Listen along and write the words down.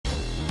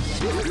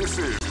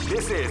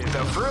This is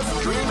the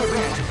first dream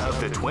event of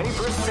the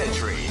 21st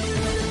century.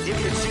 If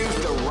you choose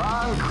the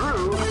wrong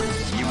groove,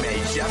 you may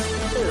just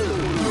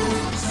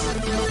lose.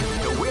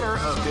 The winner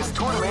of this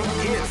tournament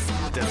is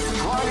the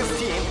strongest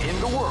team in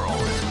the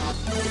world.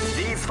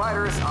 These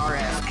fighters are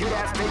as good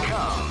as they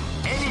come.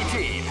 Any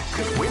team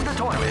could win the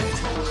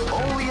tournament.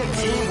 Only a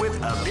team with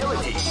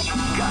ability,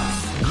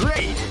 guts.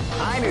 Great!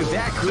 I knew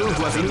that groove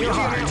was in your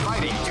heart.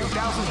 Fighting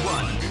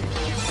 2001.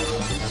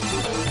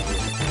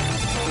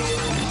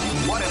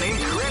 What an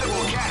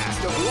incredible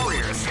cast of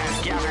warriors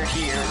has gathered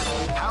here.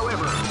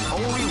 However,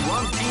 only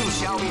one team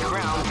shall be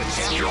crowned the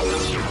champion of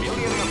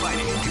UmeAbare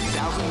Fighting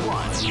 2001.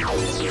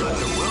 But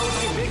the road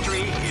to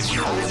victory is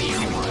not an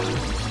easy one.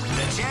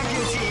 The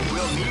champion team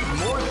will need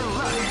more than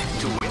luck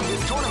to win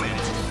this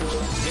tournament.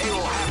 They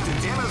will have to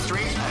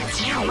demonstrate a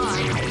keen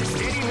mind and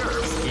steady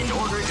nerves in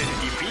order to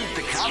defeat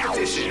the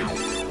competition.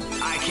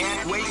 I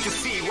can't wait to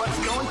see what's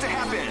going to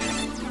happen.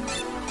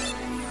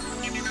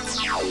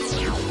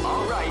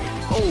 Alright.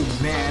 Oh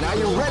man, are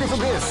you ready for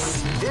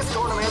this? This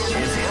tournament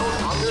is held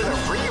under the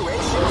free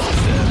ratio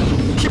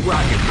system. Keep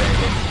rocking,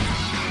 baby.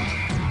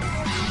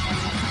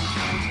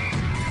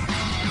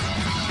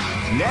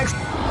 Next.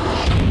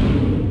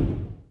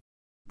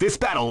 This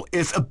battle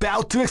is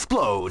about to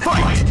explode.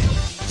 Fight!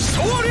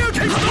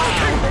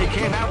 They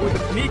came out with a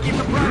sneaky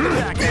surprise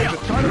attack at the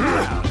start of the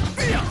round.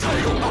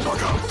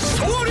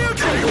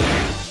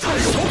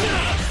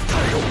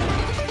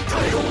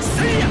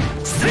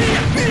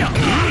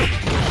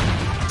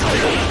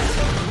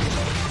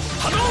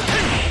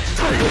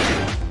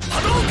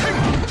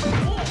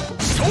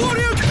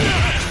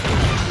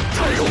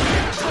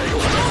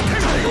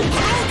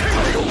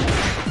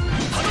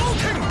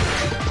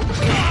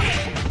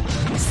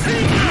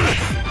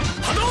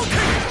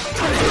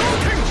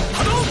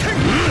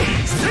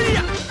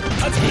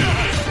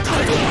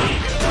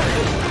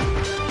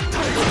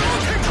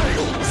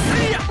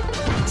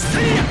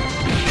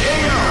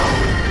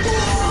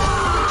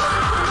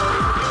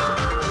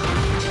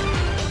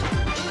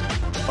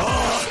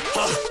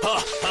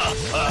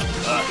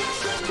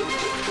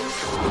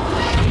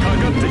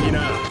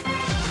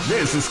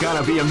 This is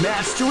gonna be a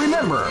match to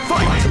remember.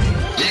 Fight!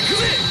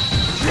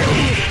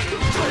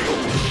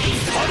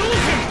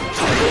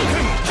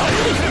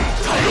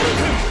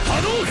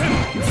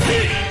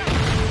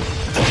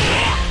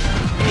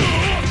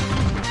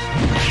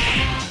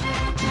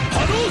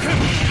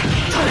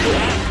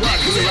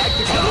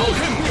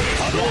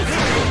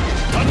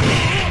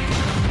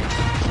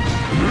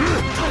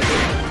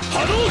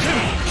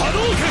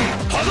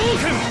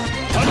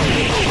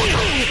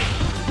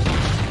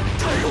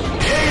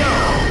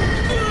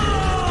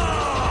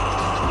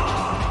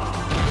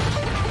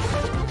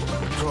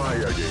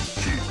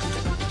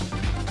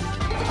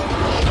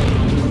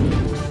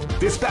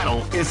 This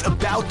battle is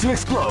about to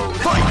explode.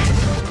 Fight!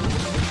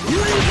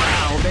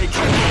 Wow, they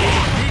came with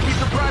a sneaky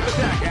surprise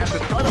attack at the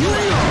start of the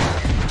round.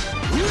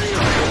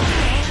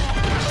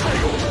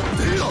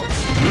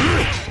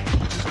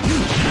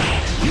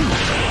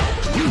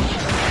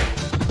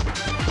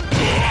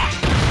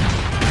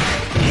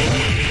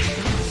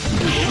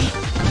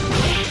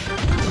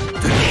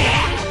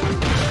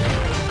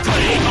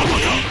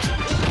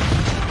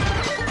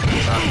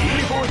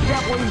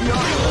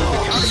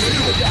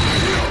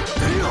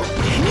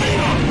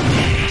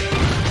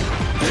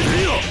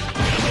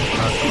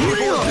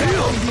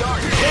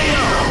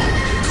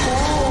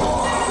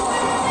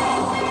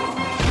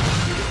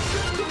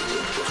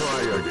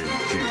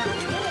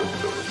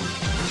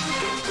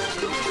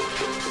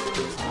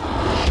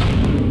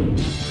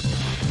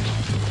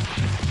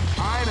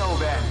 I know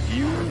that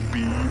you'll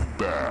be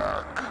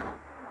back.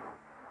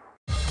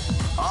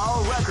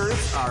 All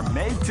records are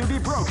made to be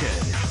broken.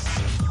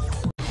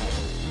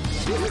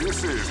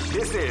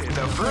 This is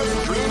the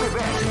first dream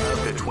event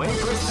of the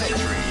 21st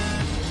century.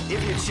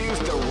 If you choose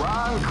the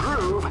wrong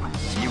groove,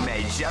 you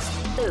may just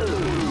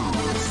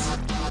lose.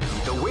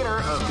 The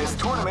winner of this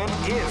tournament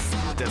is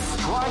the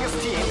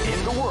strongest team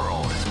in the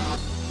world.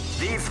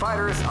 These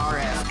fighters are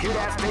as good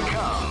as they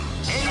come.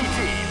 Any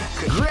team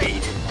could...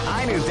 Great!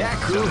 I knew that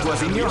groove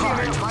was in your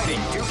heart. Fighting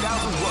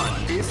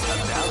 2001 is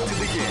about to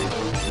begin.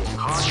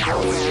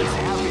 Hardcore fans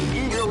have been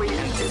eagerly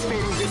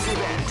anticipating this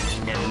event,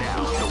 and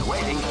now the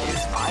waiting is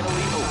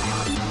finally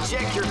over.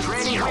 Check your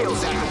training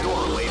wheels at the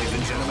door, ladies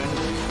and gentlemen.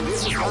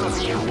 This is gonna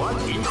be one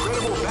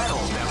incredible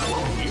battle that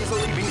won't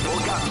easily be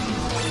forgotten.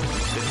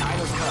 The time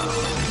has come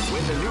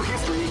when the new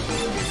history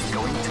is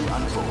going to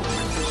unfold.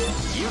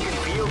 You can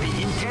feel the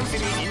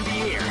intensity in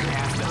the air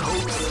as the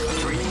hopes,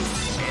 dreams,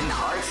 and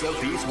hearts of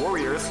these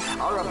warriors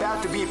are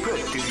about to be put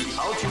to the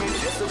ultimate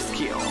test of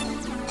skill.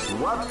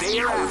 What they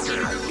are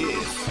after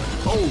is...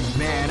 Oh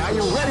man, are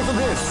you ready for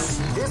this?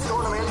 This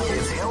tournament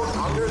is held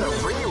under the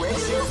free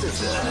ratio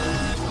system.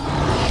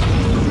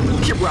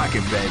 Keep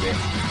rocking, baby.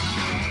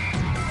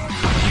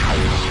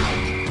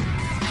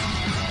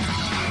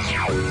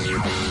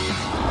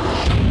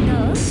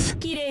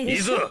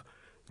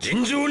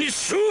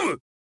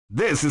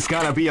 This is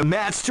gonna be a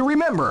match to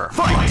remember.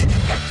 Fight!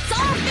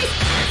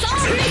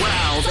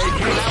 Wow, they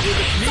came out with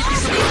a sneaky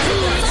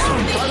surprise.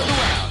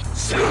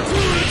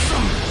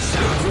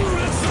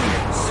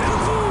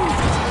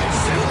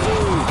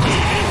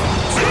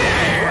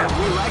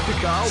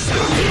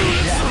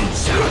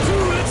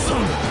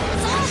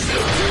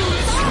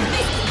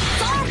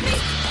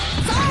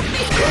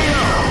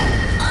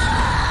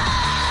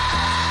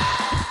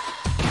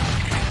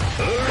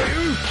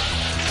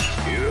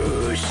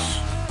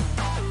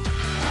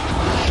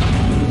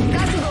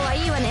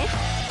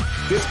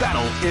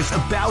 is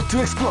about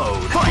to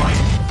explode. Fight!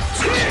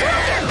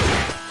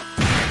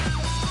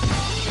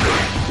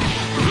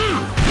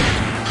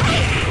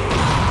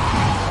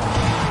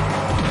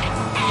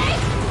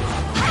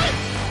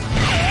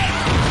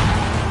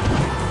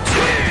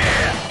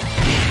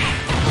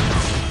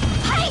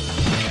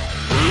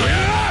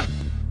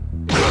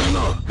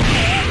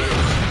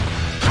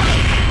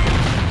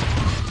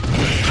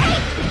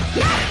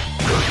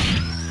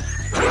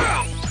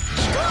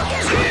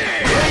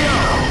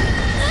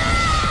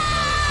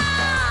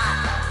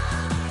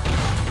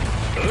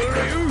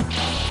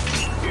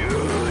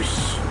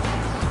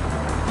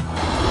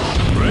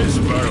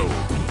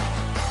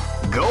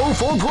 Go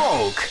for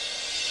broke!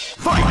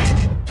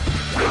 Fight!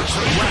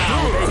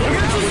 Wow!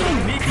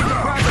 Meet the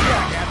surprise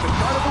attack at the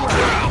start of the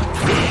round.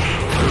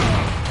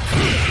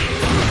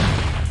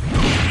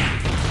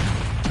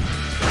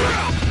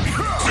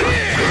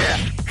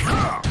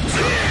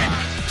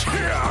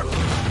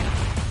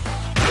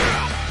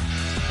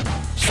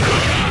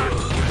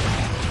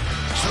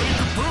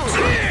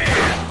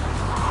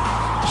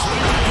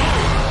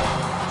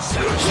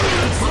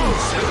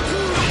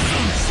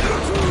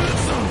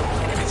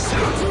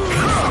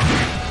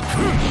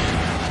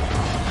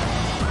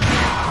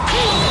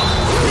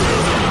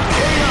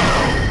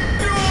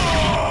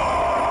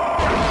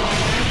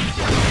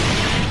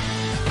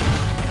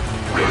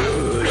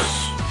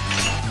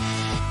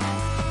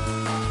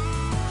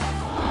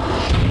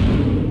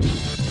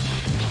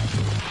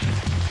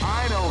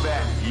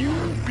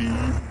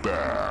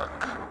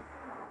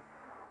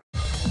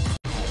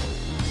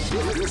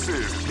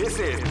 This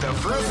is the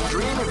first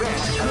dream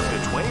event of the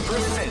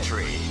 21st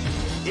century.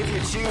 If you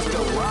choose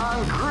the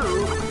wrong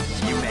groove,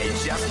 you may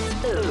just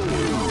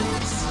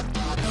lose.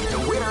 The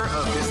winner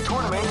of this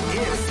tournament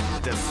is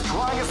the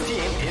strongest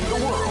team in the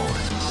world.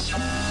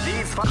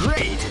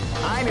 Great!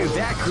 I knew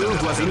that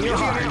groove was in your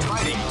heart.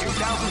 Fighting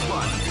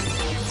 2001.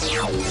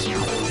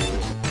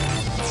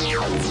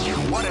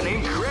 What an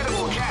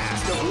incredible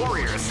cast of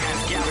warriors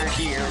has gathered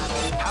here.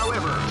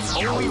 However,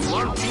 only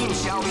one team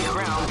shall be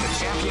crowned the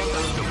champion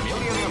of the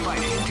Millionaire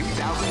Fighting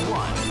 2001.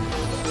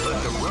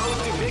 But the road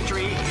to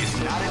victory is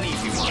not an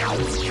easy one.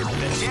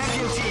 The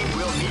champion team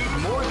will need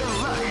more than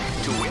luck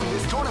to win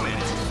this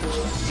tournament.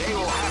 They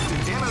will have to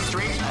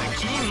demonstrate a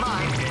keen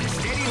mind and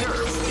steady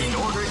nerves in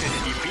order to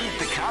defeat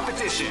the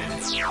competition.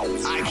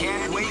 I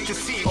can't wait to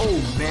see. Oh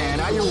man,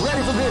 are you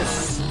ready for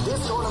this? This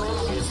tournament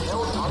is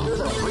held under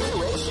the free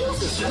ratio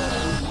system.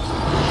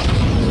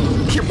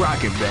 Keep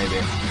rocking,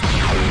 baby.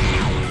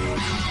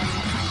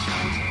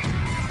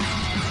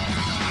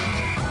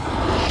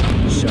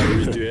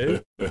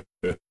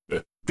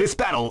 This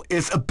battle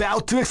is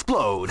about to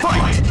explode.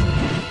 Fight!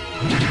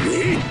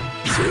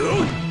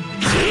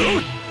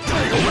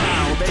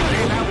 Wow, they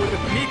came out with a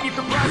sneaky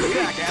surprise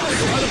attack at the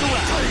start of the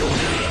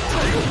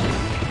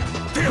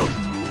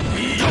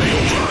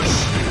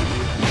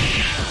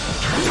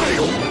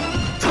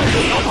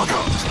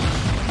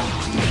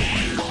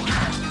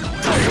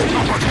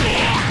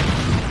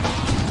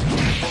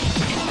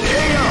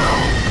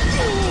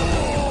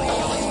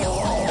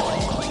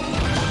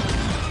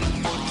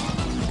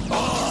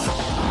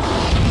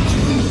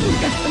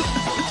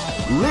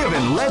Live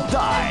and let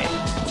die.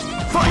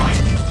 Fight!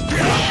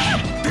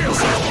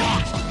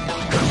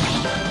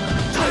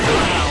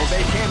 Wow,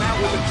 they came out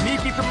with a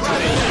sneaky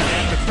surprise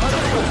at the start of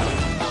the round.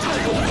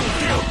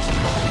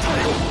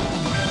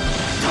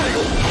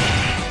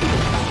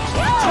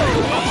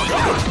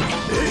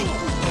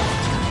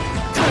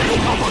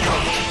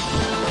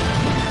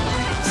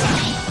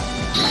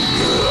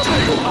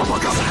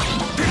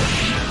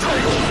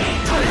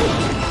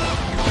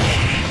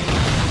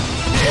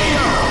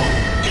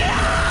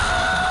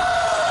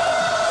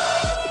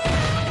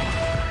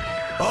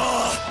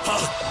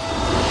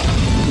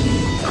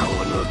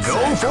 Go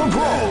for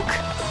broke!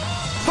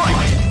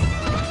 Fight!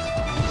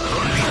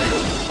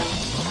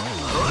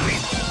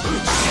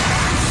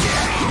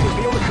 You will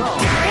feel the call or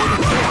the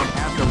storm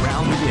after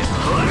round begins.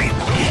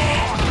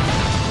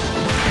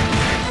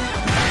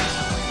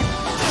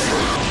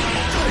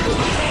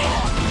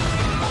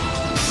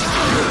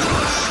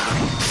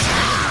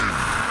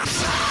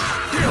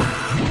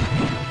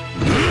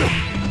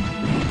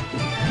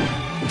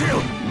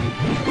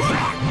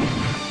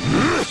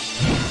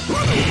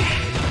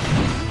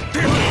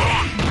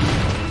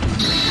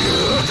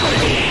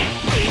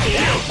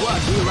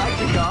 What we like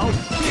to call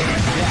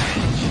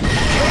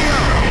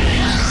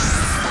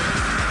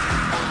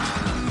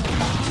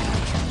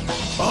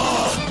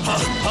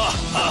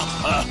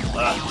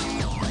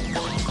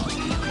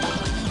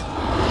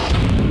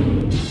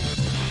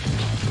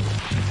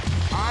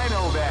I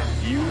know that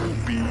you'll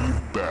be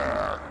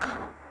back.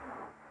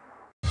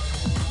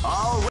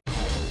 All right.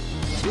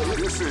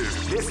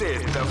 This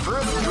is the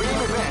first dream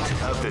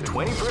event of the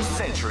 21st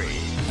century.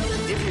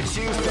 If you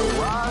choose the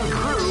wrong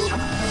groove,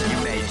 you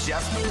may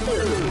just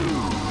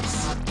lose.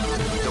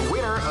 The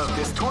winner of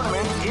this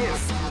tournament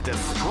is the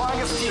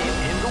strongest team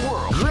in the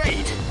world.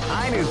 Great!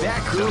 I knew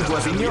that groove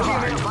was in your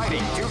heart.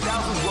 Fighting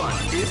 2001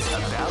 is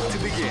about to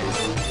begin.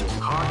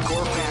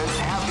 Hardcore fans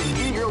have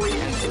been eagerly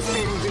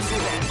participating in this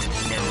event.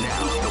 And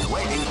now, the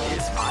waiting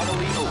is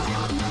finally over.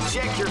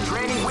 Check your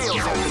training wheels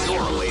at the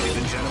door, ladies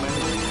and gentlemen.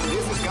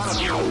 This is gonna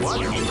be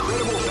one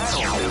incredible battle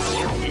that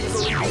will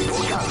easily be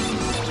forgotten.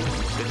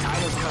 The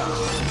time has come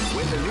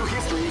when the new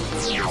history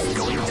is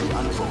going to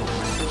unfold.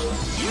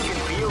 You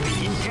can feel the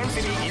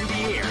intensity in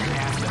the air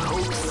as the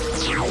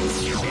hopes,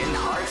 dreams, and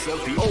hearts of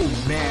people. Oh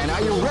man,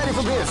 are you ready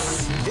for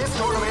this? This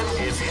tournament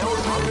is held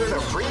under the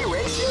free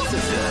ratio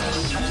system.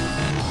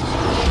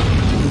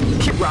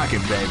 Keep rocking,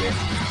 baby.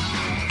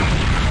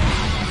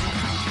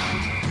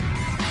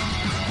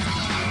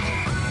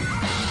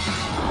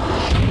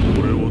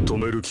 俺を止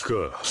める気か。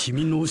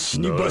君の死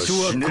に場所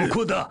はこ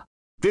こだ。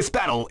This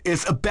battle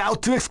is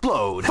about to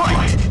explode.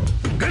 Fight!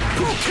 Get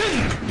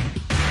broken!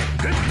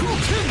 Get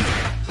broken!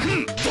 どう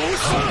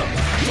した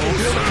どう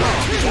した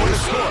どう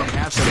した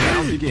After the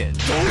round begins.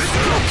 どうした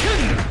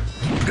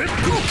Get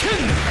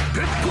broken!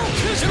 Get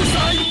broken! シェルサ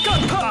ーイカッ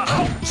ター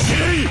シェ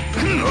イ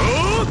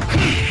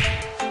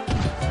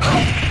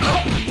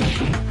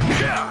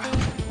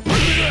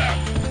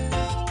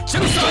シェ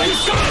ルサーイ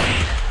カッタ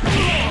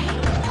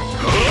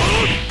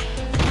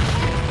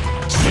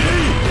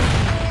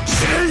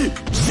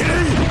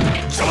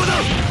ー冗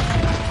談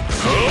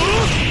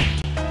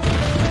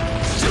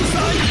シェルサ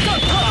ーイカッ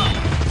ター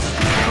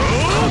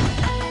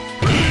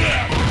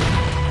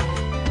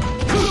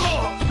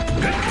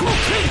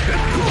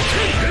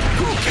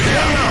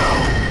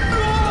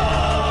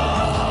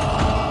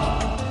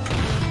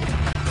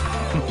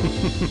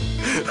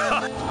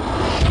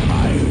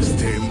I'll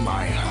stay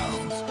my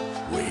house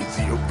with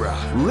your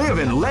brother. Live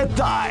and let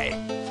die.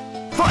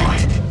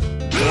 Fight!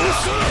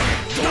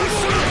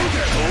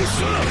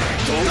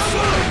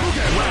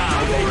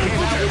 Wow, they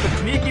came out with a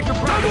sneaky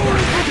surprise at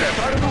the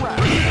start of the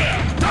round.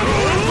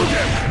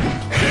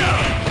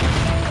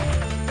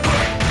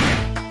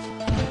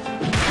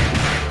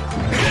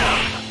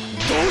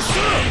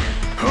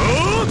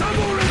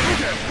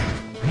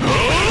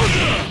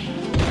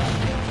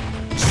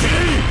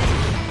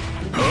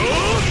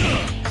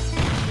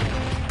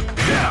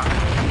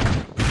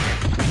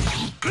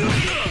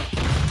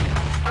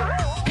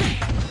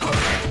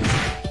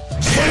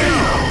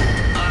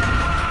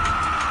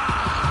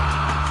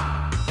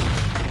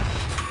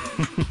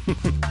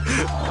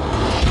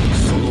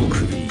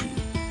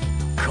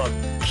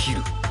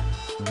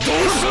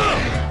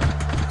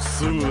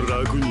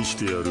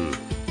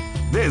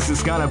 This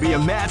is gonna be a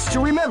match to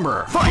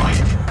remember. Fight!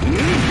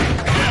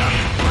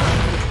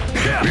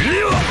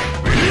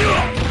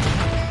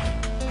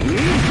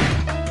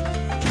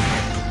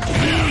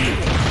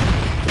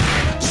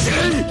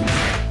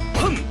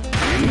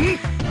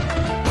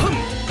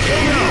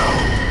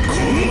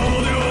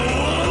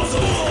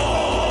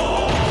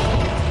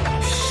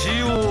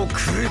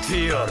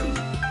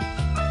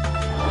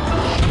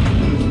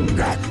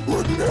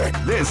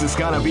 This is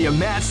gonna be a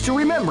match to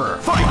remember.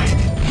 Fight!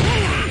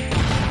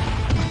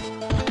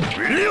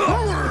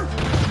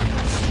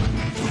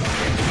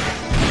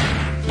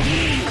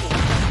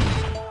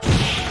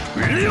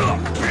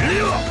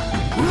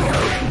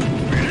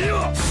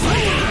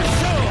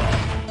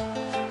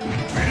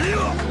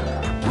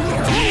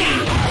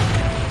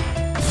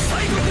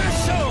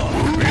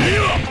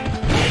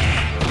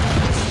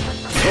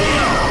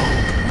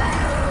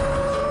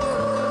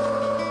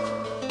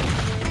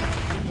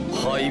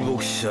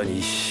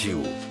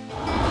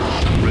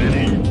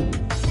 Ready?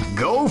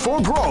 Go for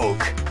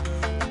broke.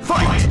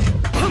 Fight!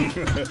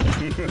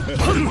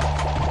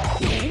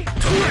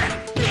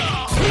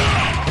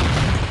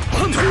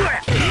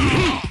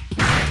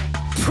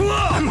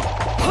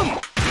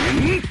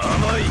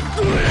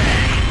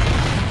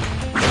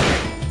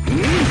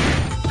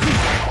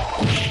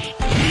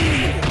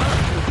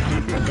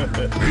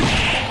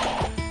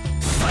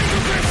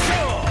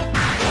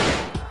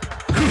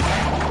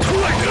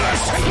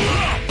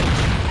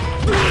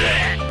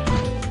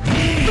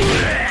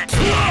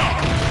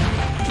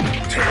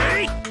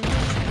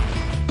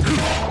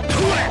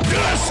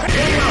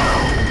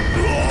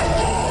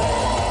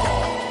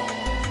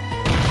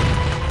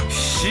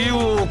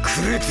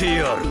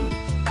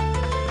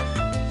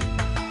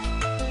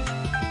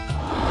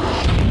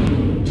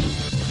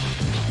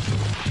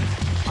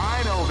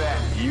 I know that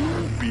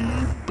you'll be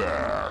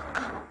back.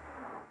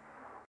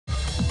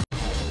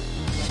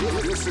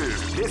 This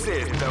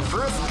is the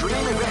first dream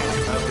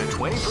event of the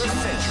 21st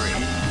century.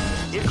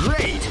 It's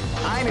great!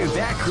 I knew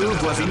that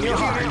groove was in your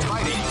heart.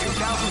 Fighting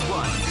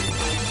 2001.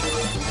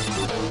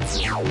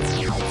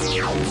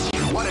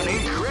 What an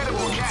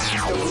incredible cast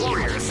of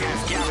warriors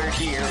has gathered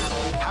here.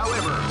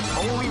 However,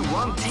 only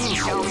one team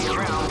shall be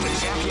crowned the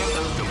champion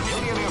of the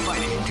Millionaire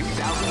Fighting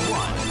 2001.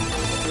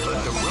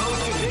 But the road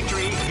to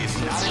victory is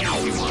not an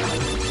easy one.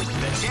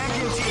 The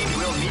champion team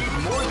will need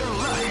more than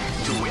luck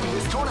to win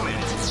this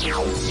tournament. They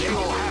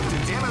will have to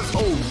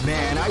demonstrate. Oh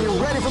man, are you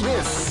ready for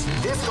this?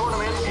 This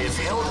tournament is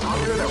held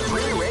under the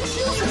free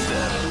ratio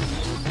system.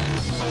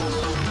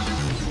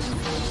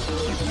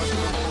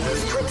 The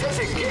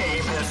strategic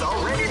game has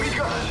already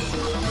begun.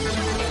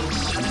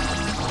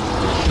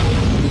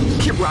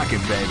 Keep rocking,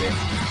 baby.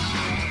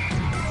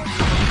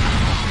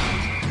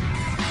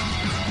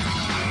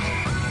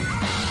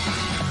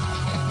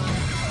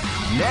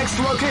 Next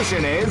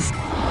location is...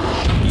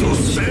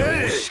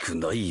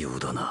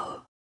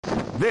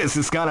 This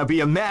is gonna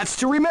be a match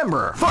to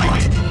remember.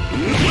 Fight!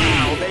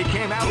 Wow, they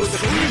came out with a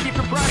sneaky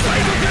surprise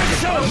attack at the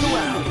start of the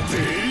round.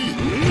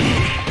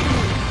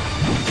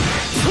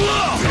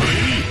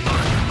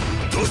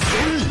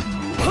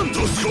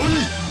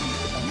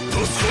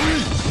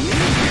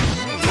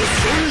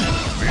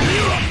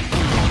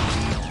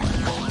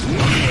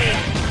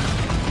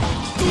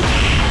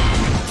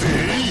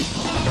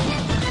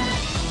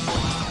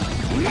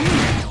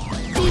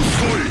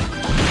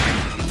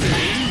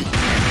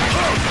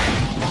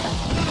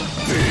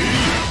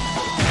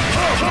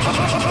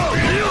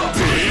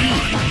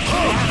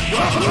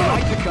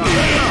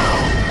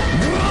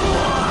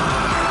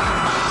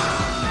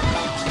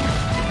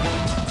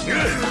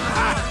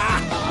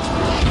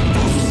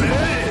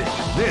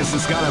 This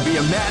is gonna be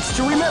a match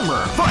to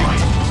remember. Fight!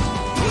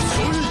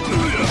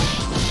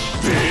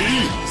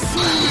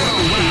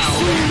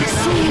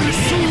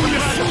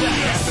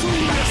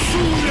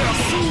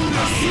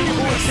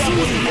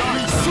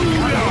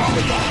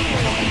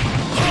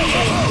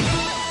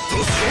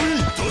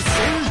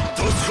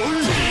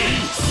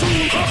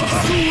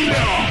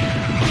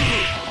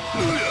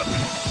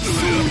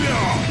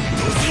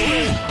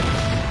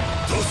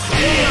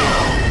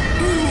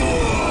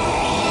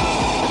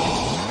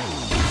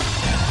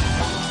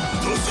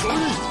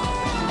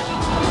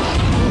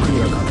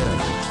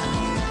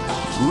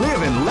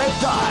 Live and let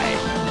die.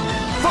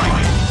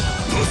 Fight!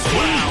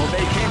 Wow,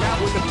 they came out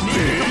with a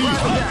sneaky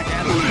surprise attack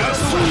at the start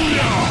of the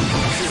round.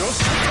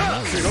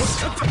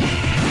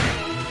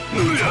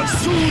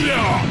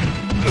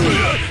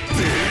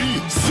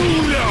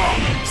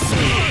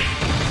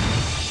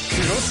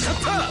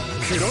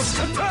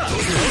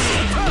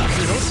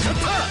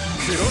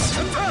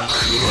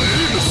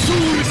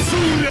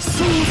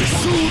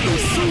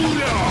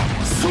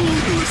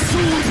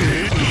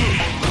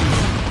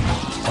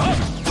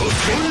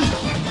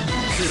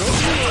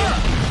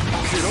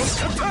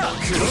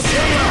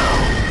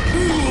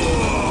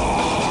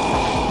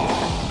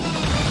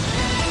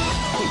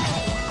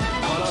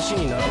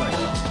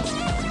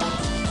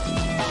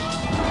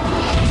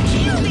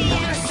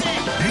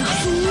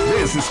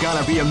 This is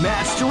gonna be a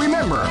match to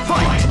remember.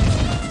 Fight!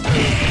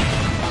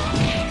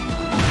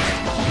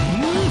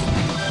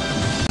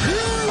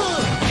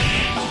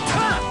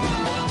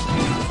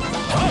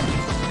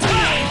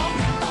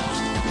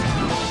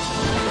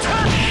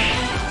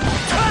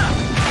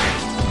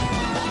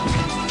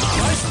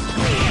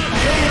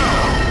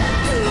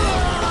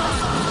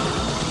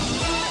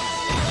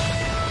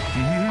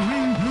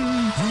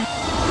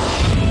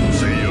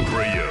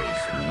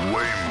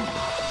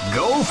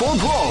 Go for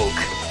broke!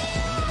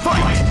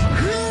 Fight!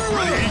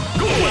 Ready,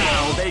 go!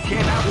 Wow, they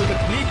came out with a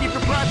sneaky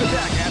surprise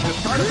attack at the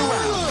start of the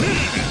round.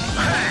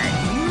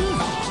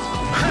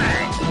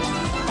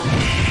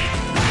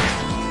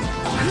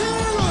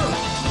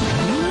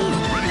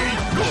 Ready,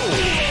 go!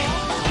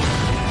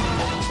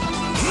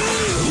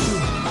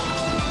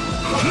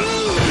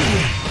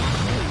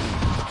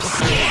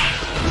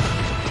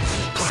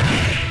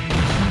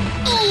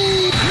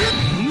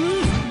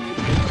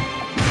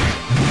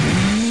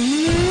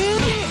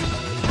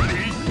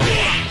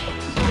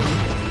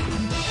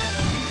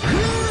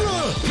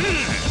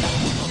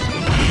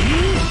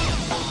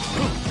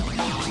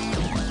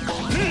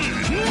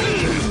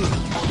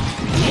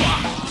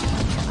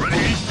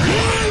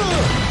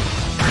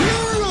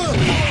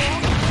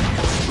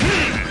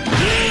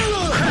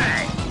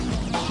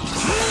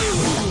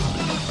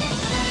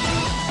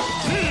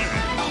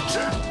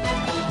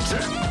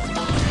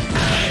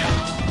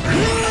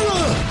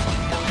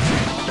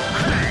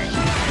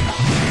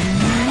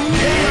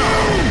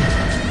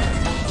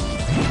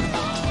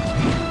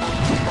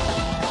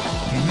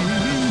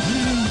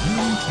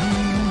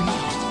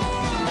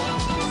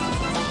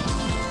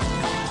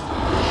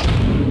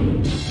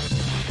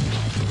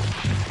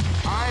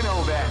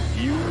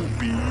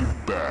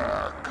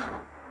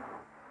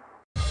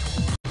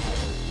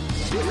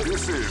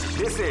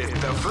 This is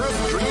the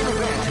first dream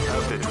event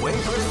of the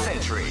 21st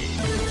century.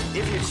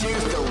 If you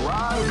choose the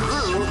wrong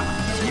groove,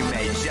 you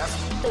may just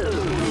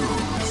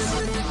lose.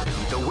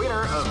 The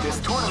winner of this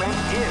tournament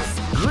is...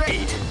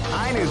 Great!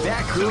 I knew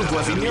that groove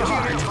was in your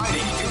heart.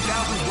 Fighting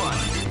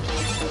 2001.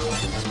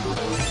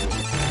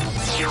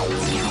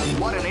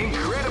 What an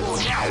incredible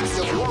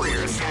cast of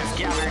warriors has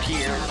gathered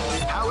here.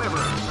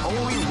 However,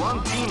 only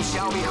one team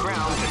shall be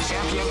crowned the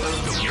champion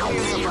of the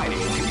Warriors of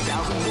Fighting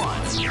 2001.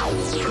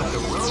 But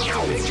the road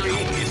to victory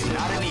is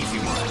not an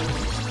easy one.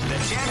 The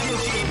champion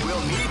team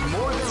will need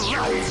more than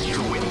luck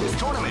to win this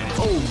tournament.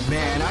 Oh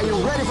man, are you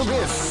ready for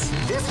this?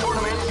 This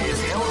tournament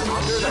is held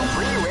under the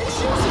free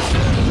ratio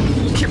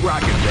system. Keep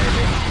rocking,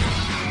 baby.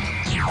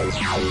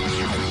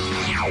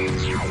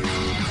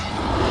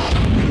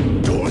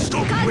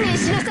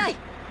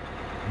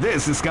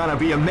 This is gonna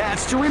be a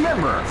match to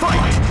remember.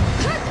 Fight!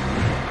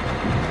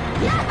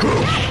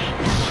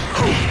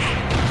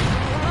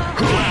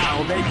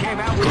 Wow, they came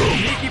out with a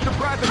sneaky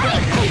surprise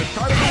attack at the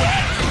start of the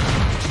round.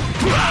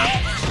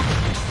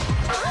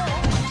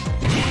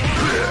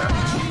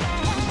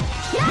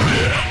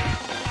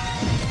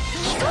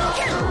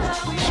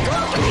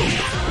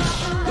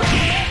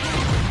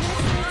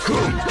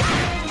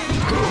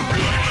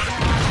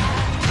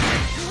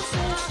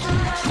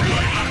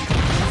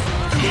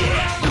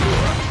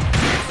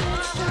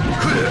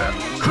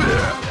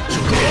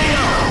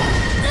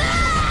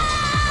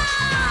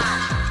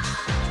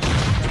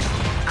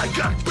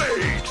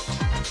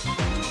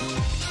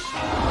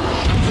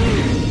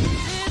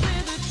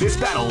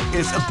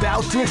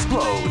 about to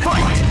explode.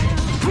 Fight!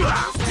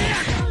 Well,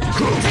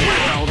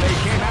 they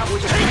came out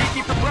with a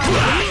sneaky surprise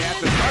at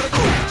the start of the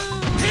round.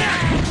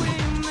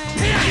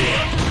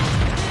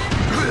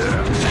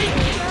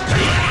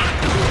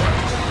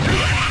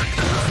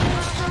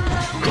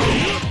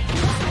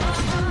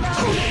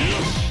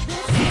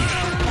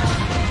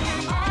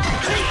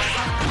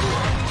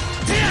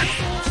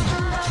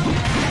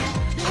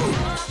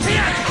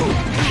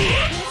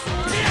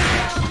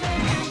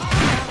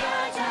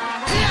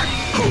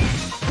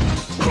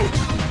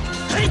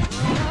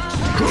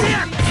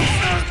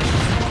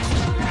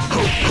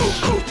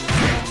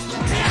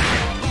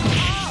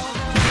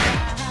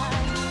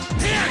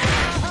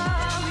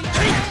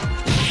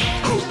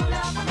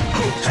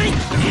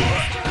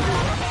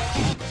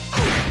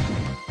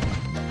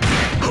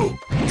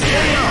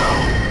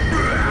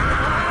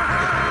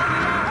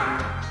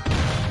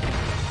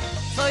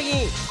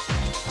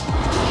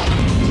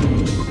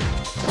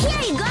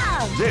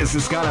 This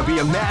is gonna be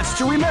a match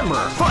to remember.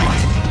 Fight!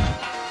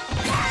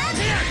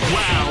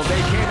 Wow,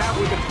 they came out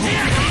with a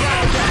sneaky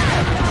surprise at the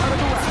start of the round.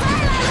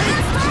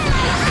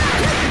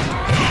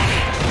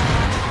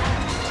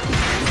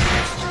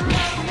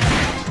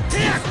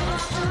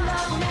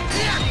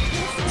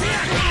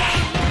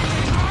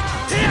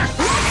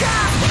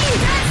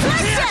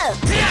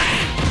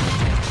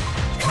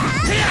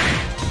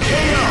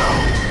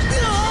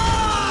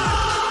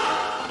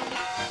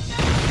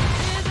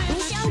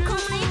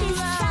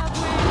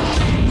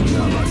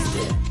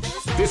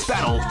 This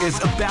battle is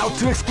about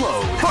to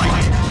explode.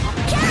 Fight!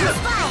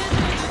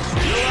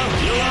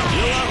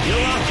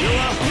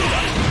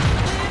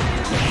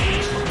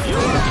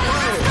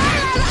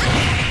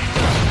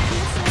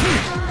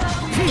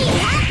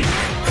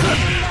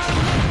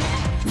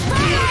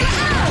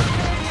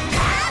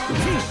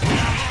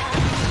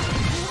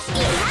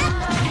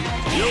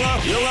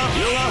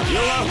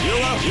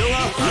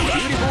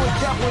 Beautiful is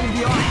definitely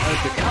the art of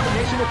the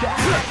combination attack.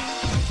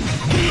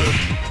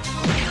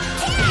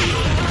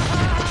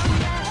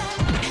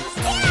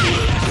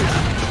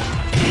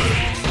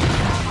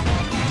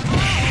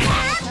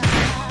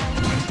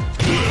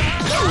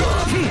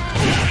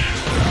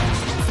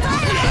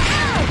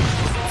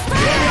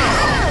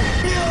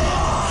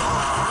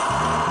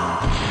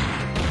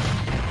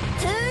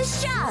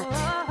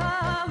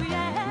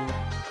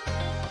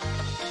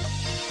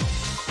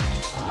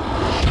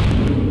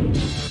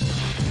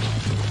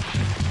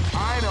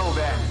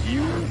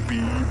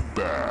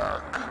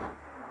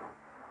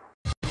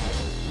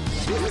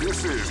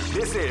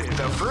 This is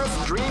the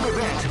first dream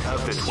event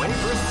of the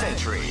 21st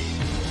century.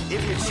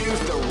 If you choose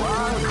the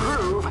wrong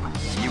groove,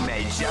 you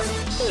may just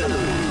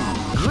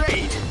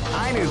Great!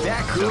 I knew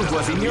that groove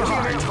was in your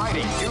heart.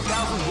 Fighting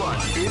 2001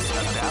 is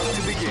about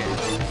to begin.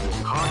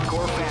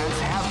 Hardcore fans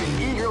have been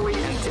eagerly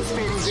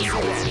anticipating this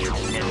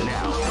event, and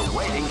now the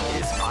waiting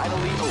is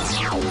finally over.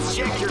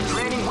 Check your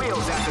training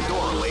wheels at the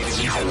door, ladies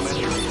and gentlemen.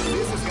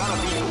 This is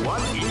gonna be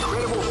one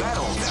incredible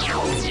battle that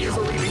won't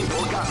easily be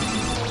forgotten.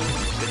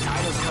 The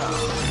time has come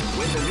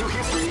when the new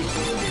history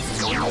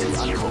is going to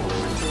unfold.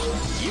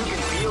 You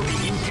can feel the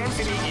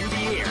intensity in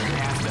the air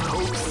as the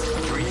hopes,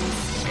 dreams,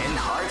 and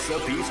hearts of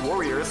these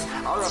warriors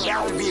are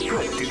about to be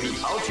put to the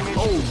ultimate.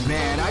 Oh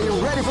man, are you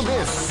ready for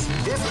this?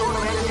 This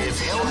tournament is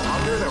held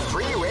under the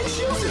free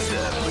ratio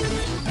system.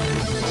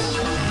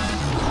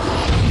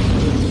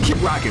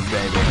 Keep rocking,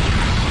 baby.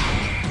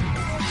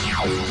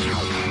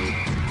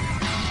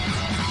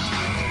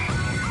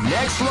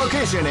 Next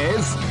location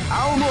is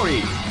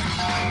Aomori.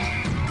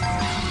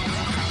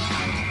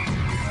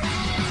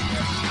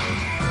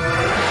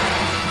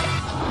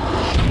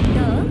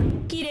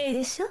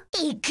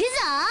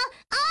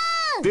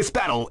 This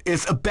battle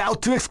is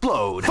about to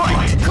explode.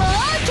 Fight! You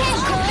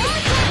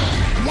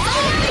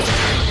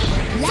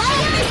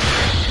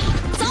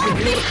can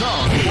hear the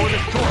call before the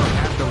storm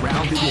as the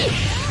round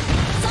begins.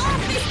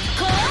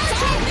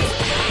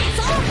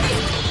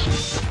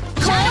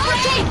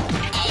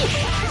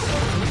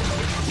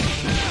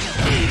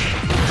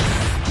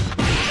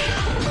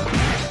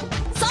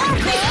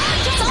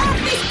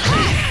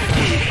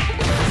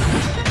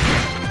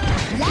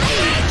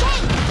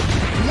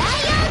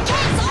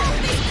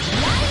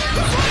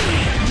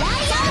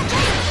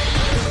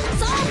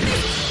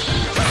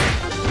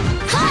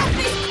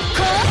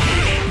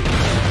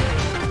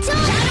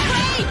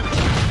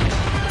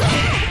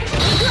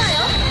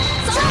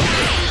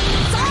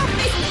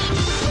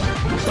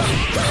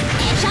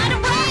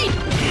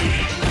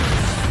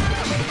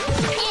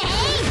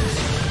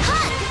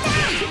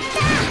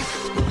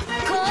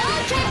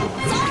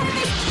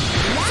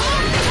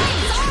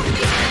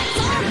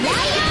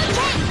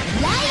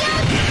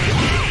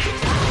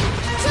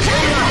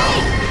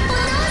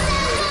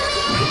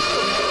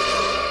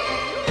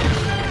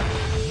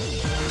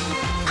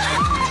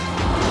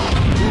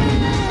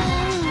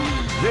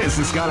 This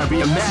is gonna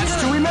be a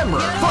match to remember.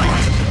 Fight!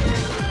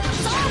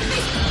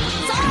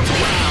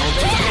 Wow,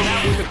 they came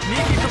out with a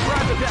sneaky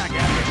surprise attack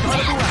at the start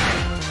of the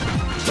round.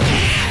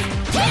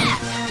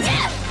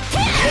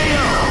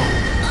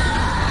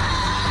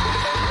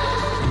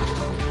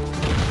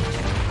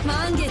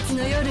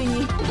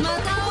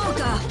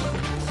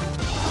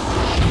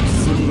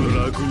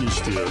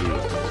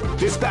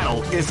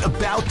 battle is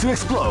about to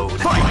explode.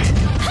 Fight!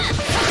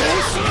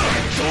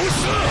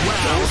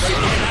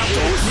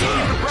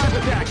 Surprise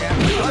attack at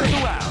the start of the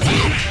round.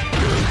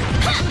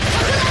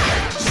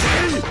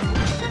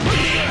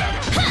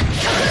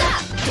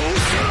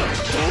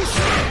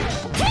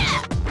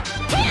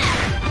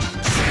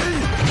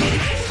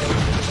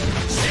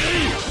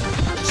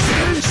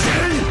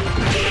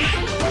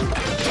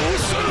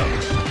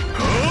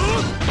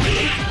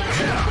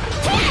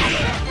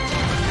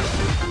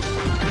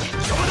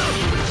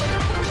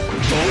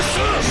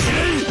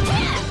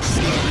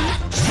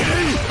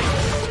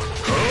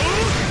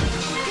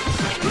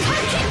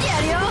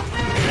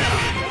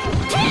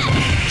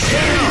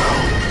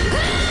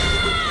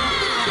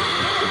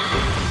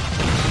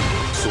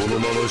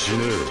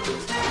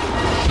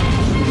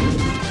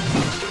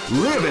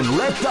 Live and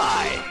let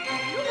die.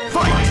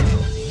 Fight!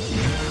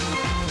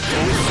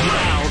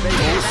 Now they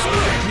will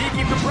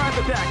sneaky surprise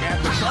attack at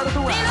the start of the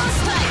round.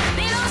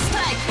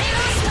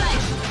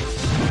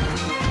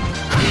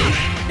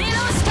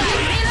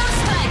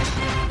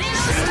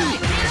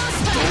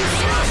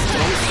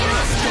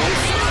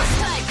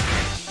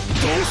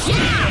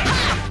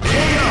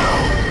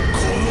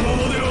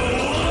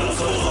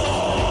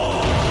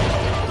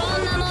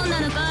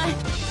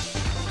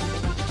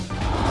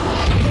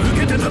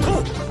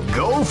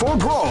 Go for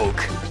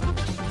broke.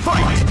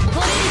 Fight!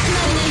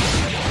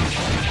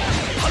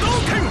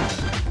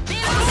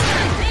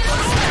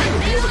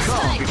 Feel the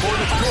calm before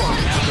the storm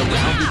as the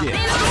round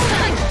begins.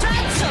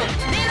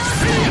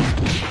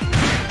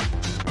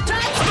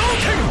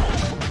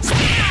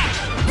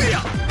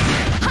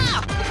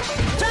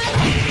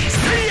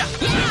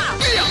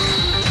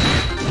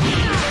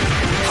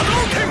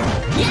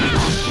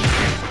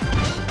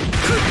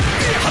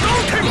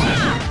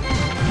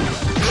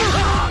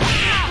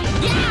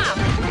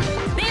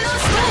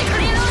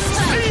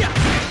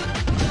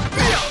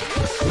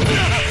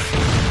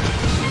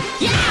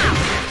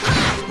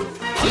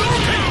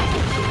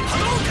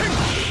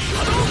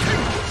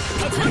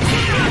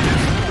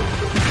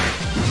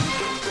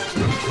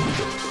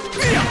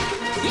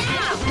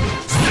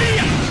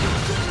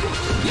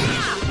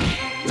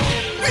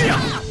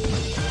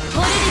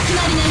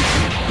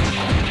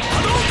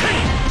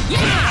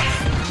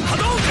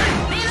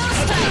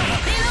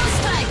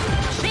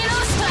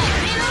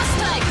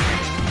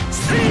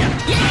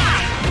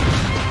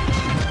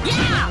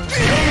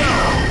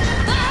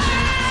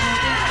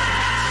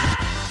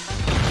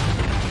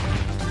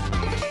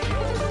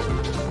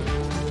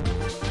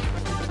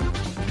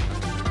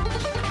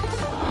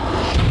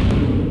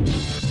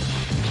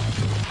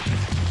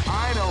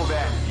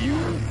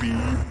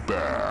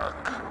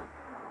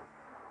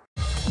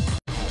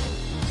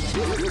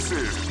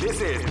 This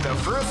is the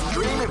first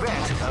dream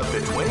event of the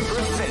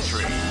 21st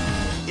century.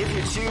 If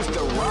you choose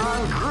the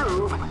wrong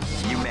groove,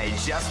 you may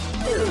just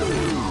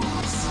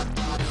lose.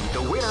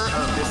 The winner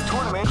of this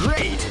tournament...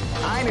 Great!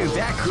 I knew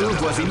that groove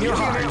was in your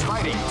heart.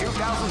 Fighting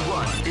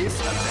 2001 is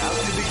about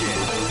to begin.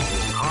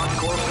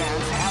 Hardcore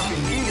fans have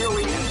been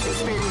eagerly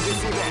anticipating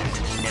this event,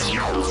 and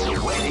now the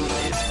waiting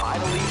is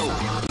finally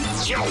over.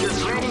 Check your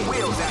training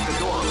wheels at the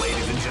door,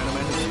 ladies and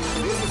gentlemen.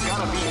 This is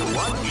gonna be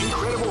one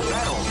incredible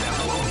battle that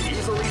won't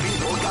easily be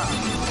forgotten.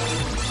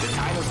 The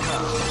time has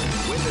come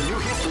when the new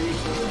history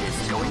is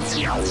going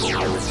to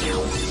unfold.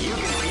 You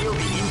can feel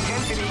the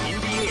intensity in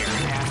the air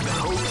as the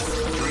hopes,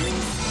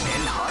 dreams,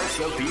 and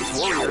hearts of these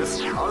warriors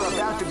are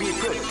about to be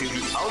put to the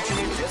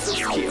ultimate test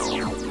of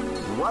skill.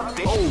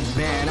 Oh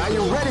man, are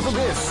you ready for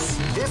this?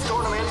 This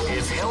tournament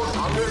is held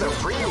under the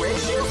free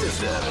ratio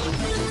system.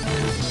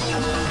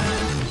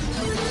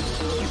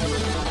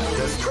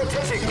 The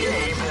strategic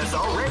game has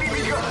already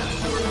begun.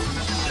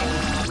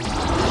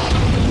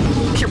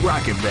 Keep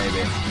rocking,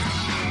 baby.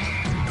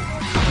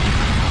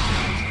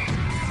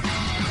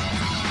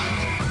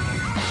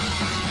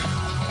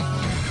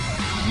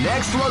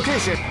 Next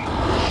location.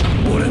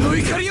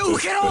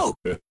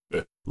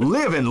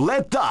 Live and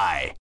let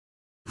die.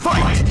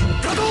 Fight!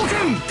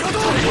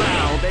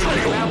 Wow, they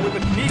came out with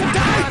a sneaky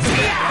surprise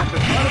attack at the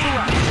start of the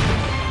round.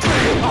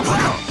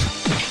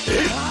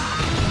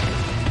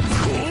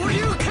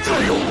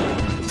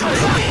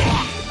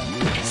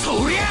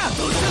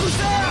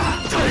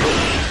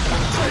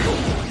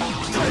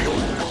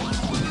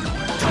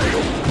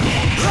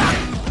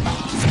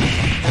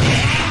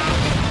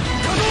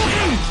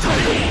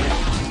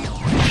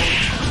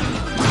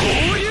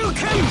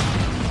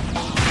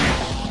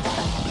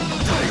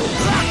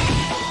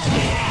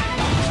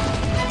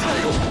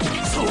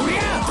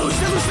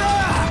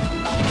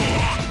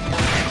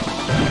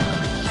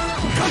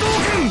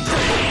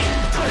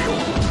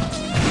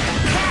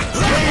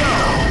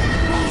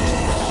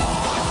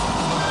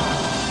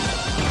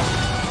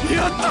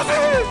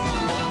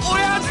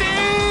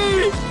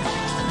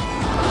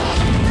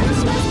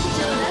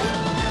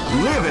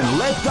 Live and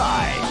let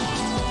die.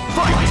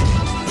 Fight!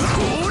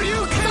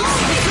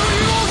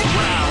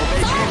 Wow,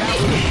 they came out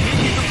with a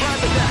sneaky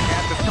surprise attack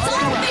at the start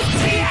of the round.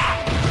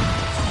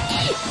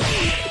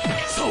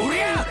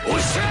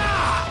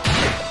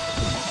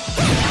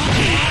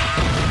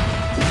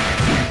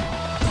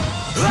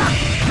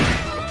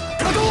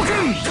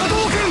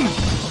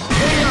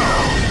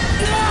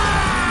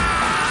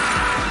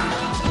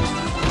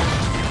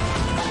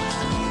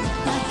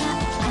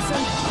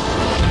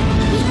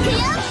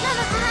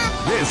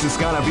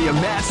 gonna be a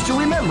match to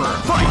remember.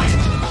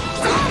 Fight!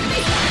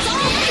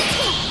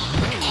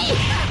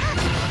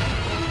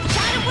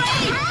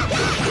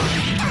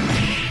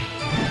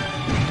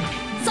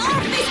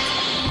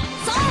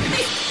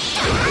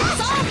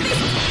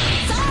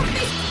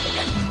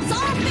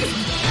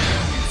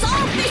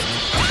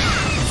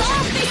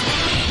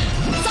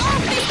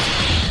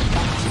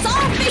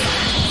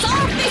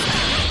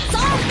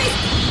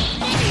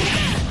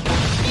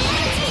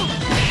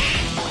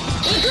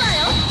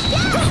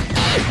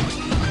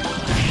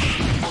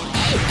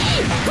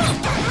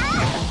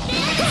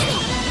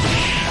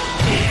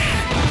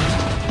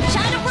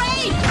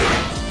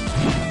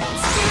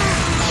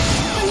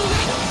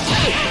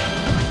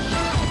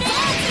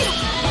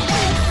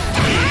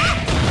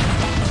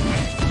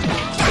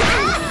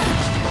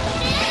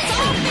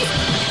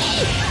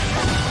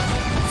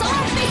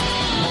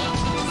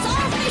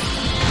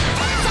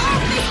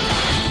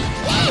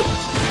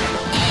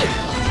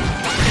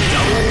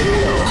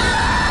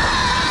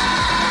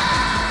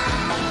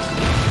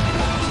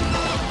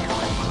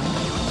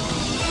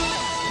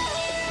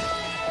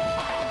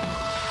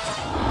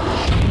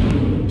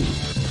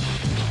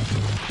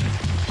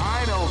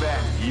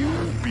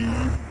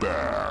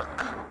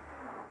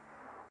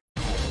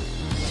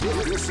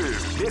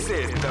 This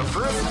is the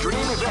first dream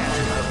event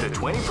of the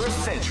 21st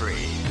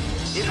century.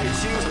 If you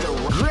choose the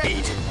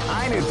Great!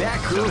 I knew that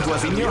groove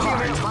was in your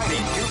heart.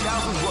 Fighting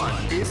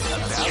 2001 is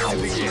about to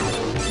begin.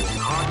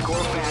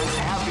 Hardcore fans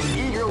have been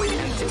eagerly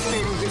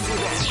anticipating this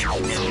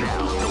event, and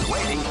now the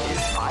waiting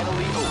is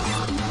finally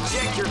over.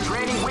 Check your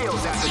training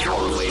wheels at the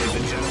door, ladies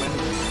and gentlemen.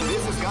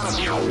 This is gonna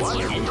be one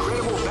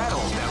incredible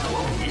battle that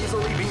won't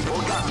easily be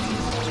forgotten.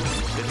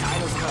 The time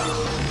has come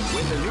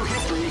when the new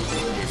history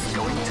is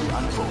going to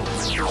unfold.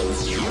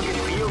 You can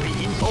feel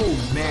the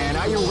Oh man,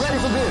 are you ready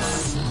for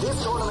this?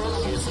 This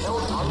tournament is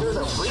held under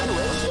the free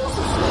ratio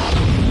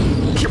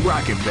system. Keep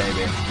rocking,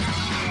 baby.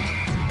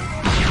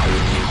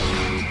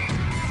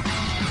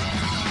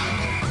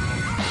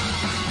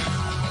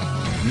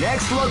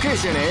 Next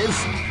location is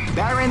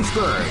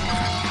Barentsburg.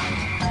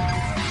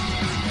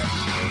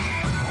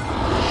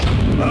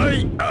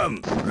 I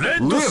am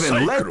Red Live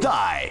and let Cyclone.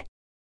 die.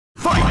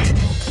 Fight!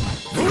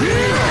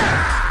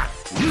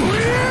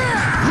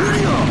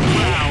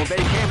 Wow, they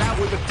came out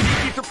with a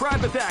sneaky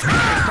surprise attack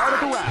at the start of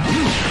the round.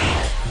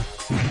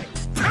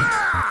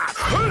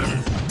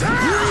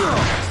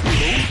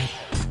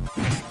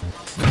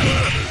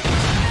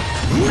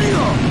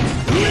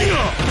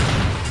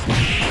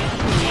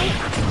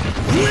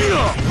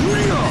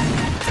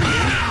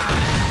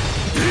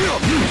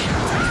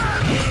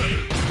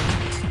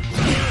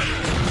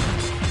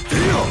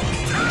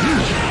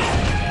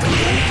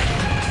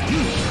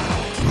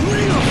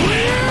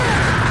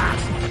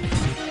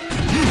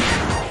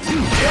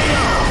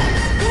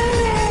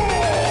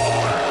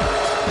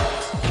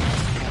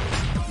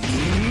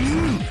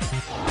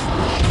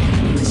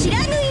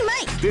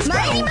 This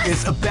battle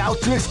is about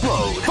to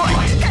explode. Fight!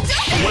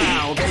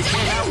 Wow, they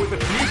came out with a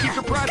sneaky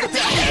surprise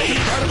attack at the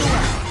start of the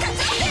round.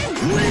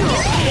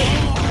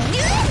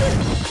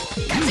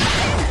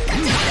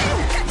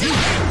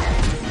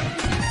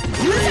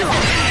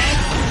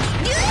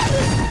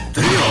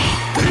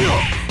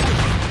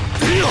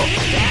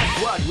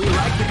 That's what we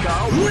like to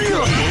call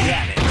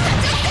damage.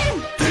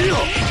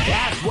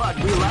 That's what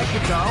we like to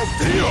call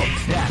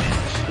damage.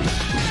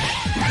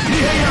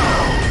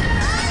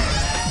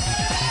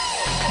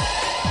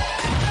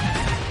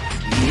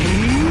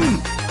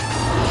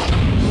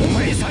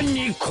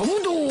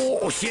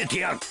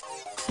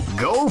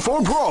 Go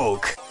for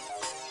broke.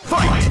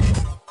 Fight!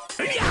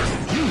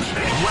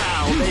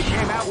 Wow, they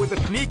came out with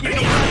a sneaky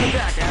surprise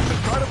attack at the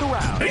start of the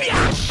round.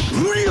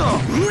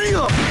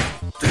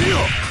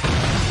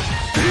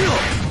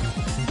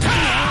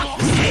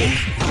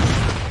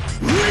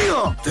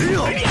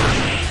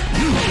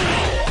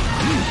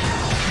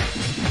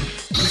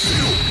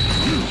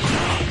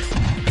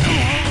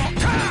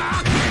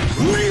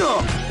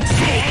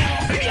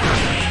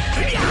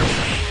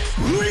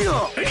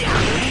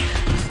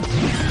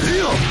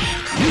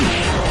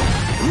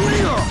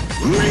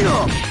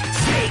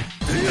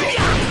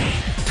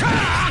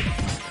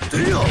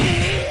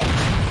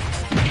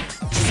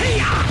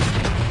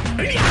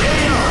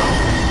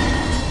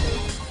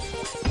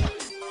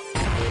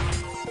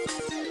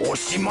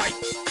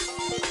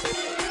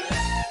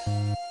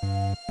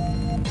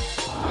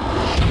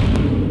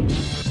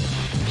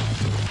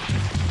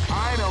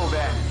 I know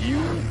that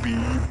you'll be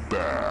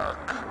back.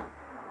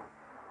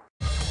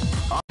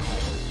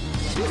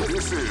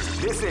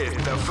 This is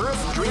the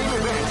first dream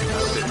event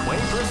of the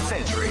 21st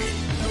century.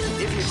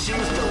 If you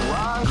choose the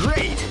wrong...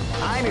 Great!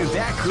 I knew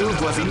that groove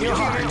was in your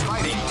heart.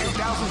 Fighting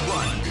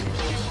 2001.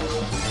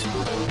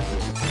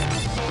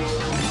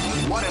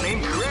 What an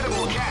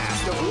incredible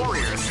cast of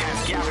warriors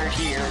has gathered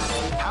here.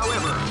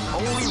 However,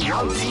 only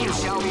one team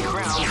shall be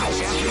crowned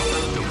champion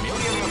of the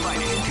Millionaire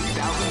Fighting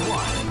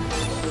 2001.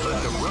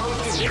 But the road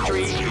to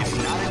victory is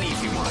not an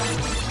easy one.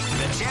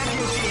 The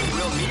champion team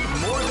will need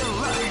more than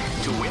luck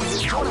to win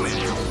this tournament.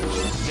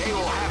 They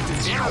will have to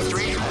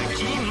demonstrate a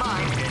keen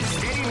mind and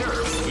steady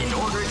nerves in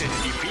order to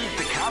defeat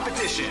the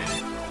competition.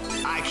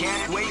 I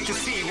can't wait to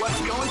see what's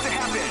going to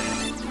happen.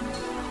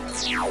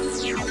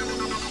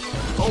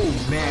 Oh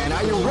man,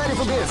 are you ready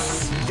for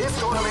this? This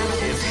tournament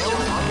is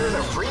held under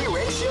the free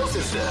ratio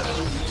system.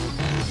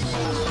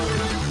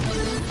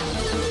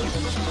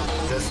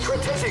 The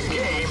strategic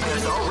game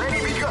has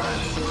already begun.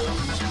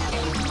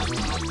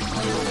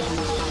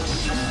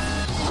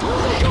 Will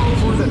they go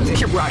for the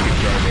ticket rocket,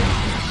 baby?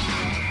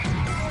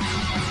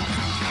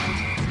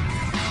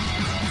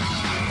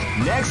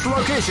 Next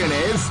location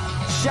is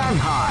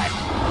Shanghai.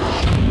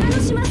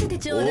 楽しませて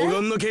ちょうだい。黄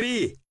金の蹴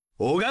り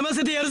拝ま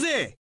せてやる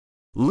ぜ。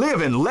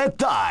 Live and let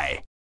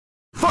die.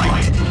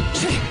 Fight!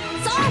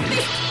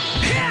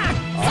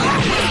 Oh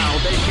wow,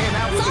 they came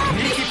out with a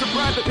sneaky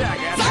surprise attack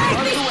at the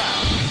start of the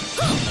round.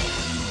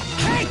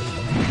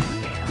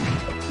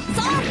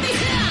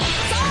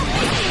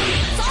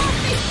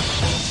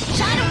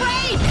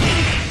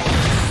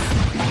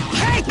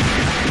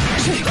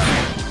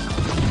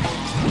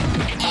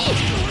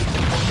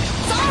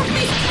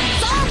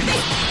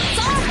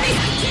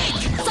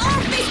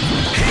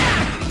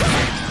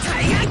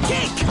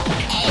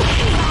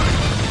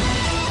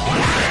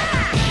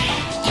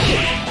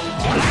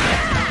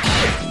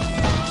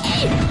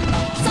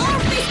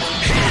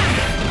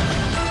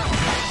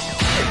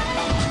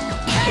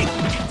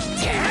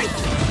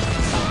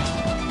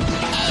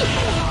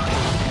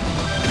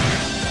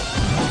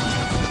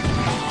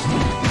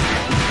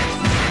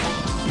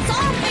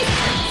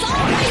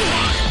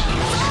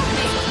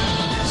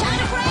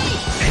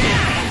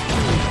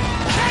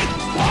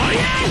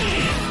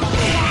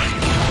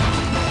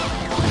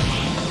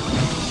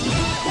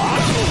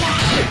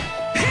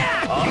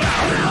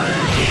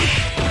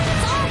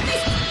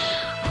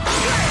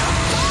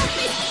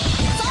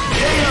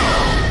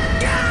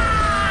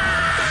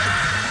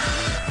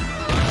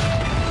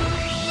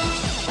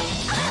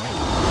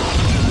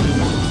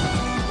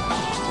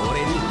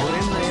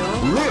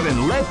 Live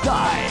and let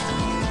die.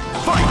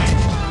 Fight!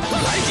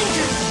 Lightning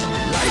kick!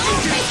 Lightning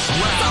kick!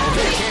 Wow,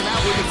 they came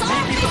out with a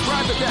sneaky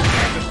surprise attack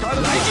at the start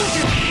of the lightning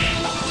kick!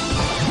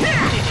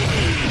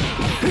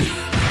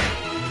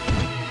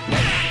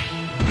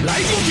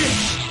 Lightning kick!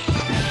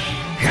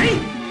 Hey!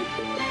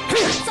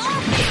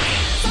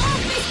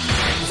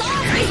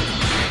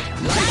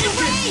 Lightning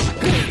kick!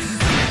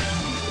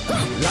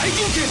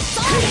 Lightning kick!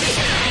 Lightning!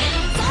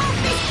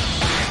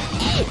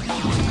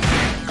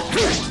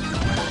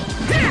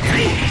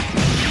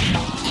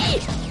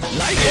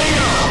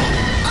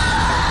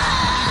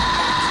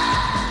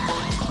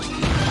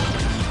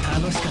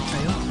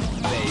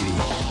 Baby.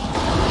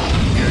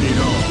 Here you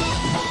go.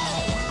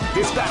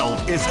 This battle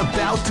is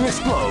about to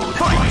explode.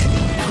 Fight!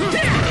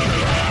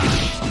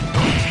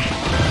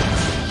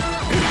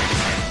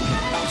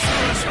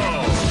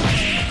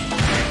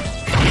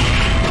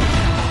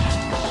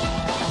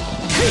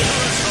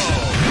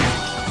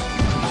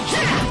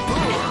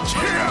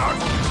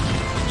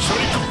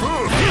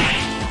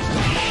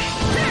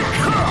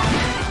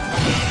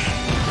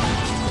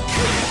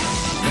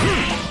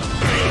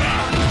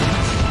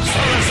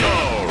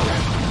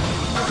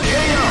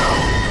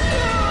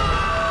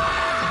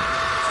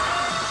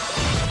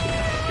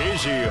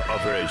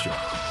 Operation.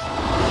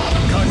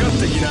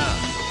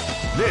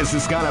 This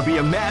is gonna be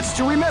a match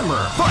to remember.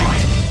 Fight!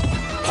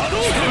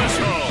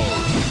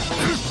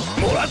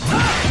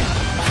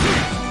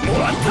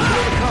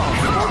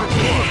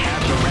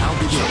 As the round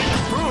begins.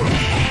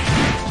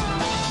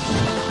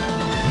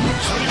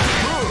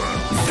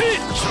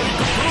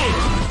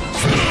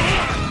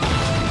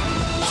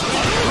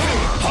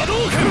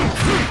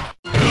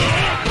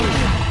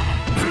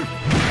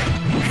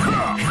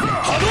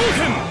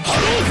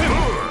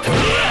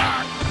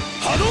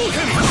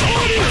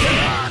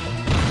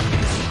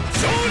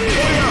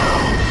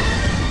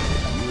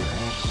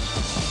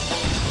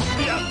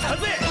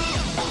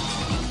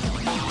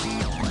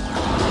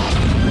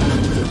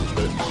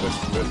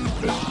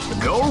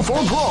 Go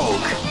for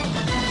broke.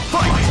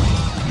 Fight!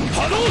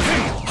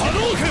 Hadouken!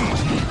 Hadouken!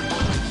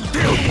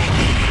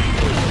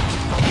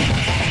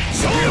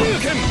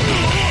 Shoryuken!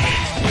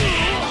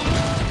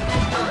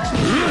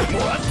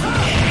 Moratta!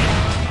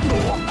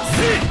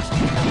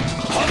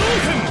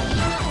 Hadouken!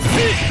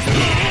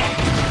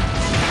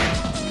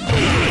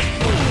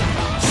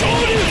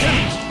 Shoryuken!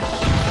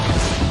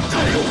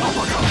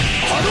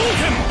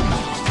 Hadouken!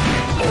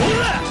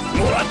 Ora!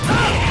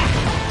 Moratta!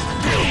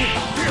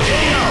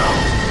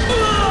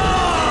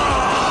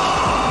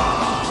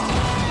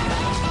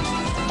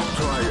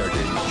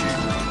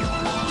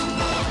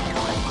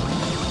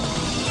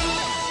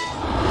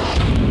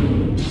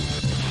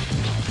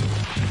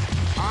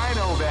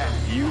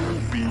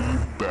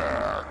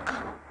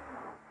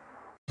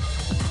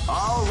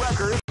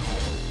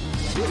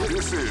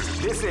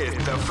 This is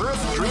the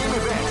first dream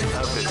event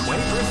of the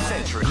 21st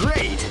century.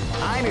 Great!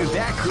 I knew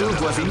that groove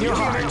was in your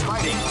heart.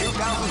 Fighting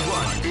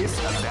 2001 is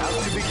about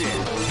to begin.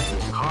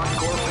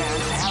 Hardcore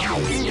fans have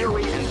been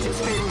eagerly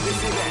anticipating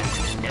this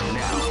event, and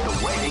now the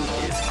waiting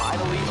is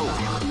finally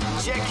over.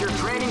 Check your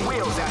training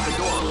wheels at the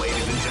door,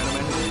 ladies and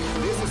gentlemen.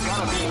 This is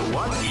gonna be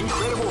one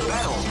incredible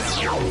battle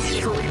that won't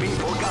easily be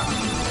forgotten.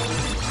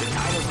 The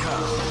time has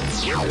come.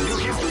 Your new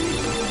history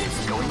is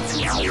going to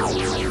happen.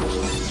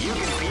 You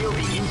can feel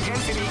the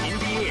intensity in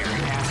the air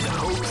as the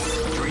hopes,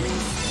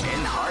 dreams, and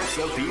hearts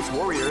of these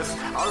warriors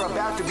are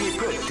about to be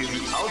put to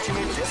the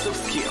ultimate test of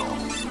skill.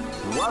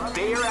 What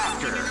they are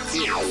after is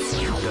the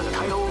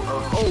title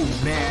of... Oh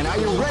man, are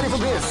you ready for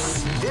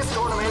this? This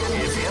tournament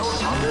is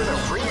held under the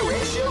free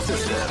ratio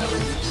system.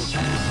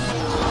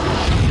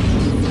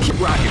 Keep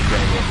rocking,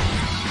 baby.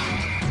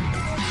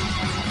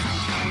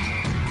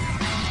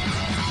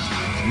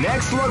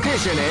 Next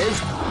location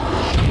is...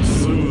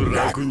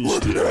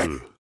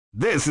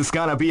 This is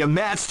gonna be a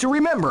match to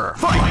remember.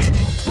 Fight!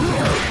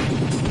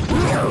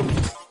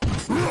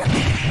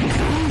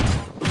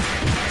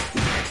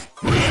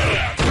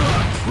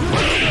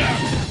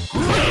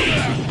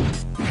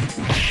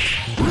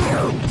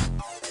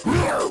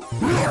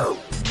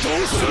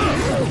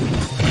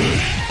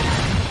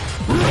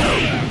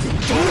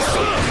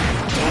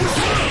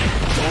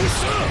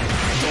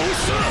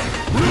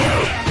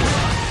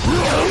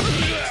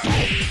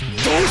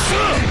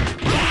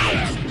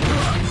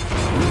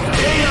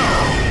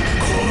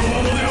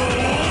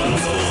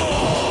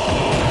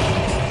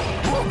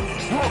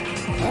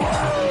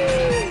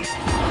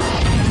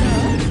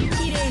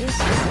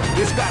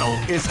 This battle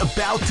is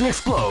about to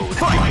explode.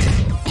 Fight!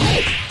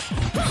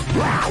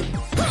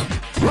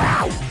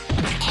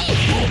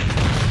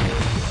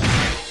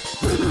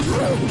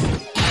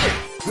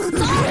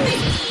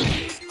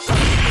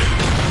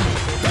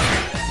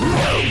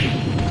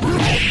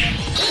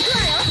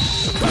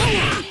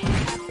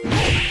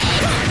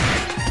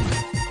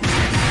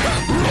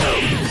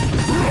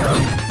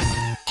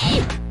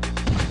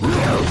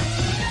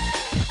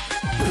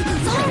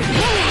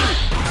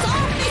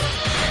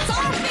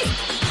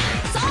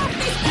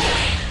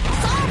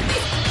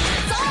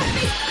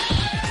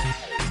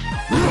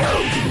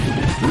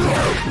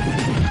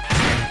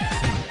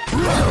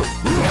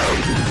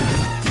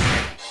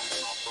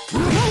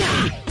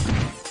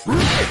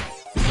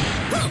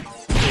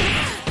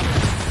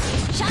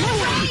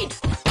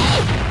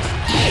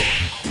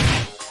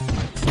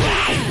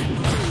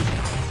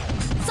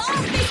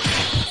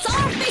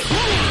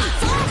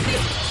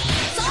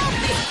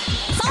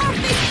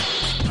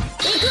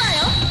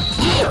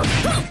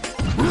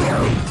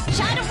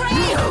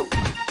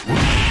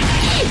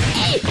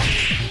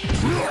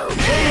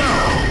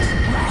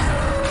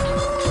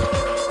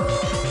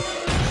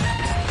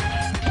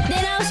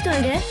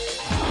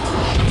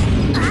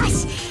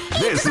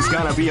 This is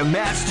gonna be a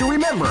match to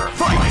remember.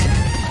 Fight!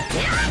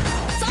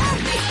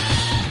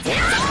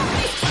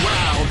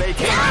 Wow, they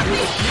came out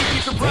with a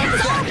sneaky surprise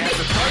attack at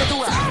the start of the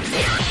round.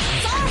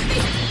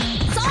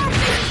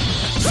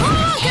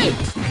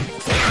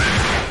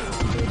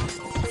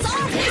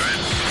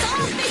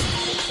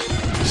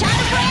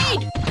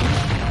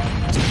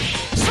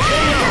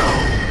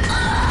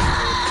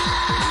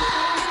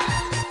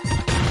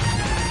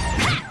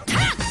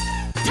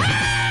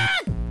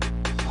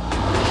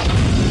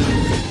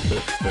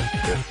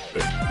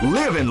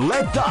 Live and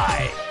let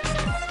die.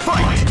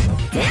 Fight!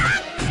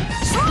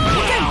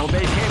 Wow,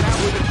 they came out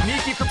with a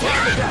sneaky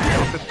surprise attack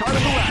at the start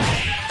of the round.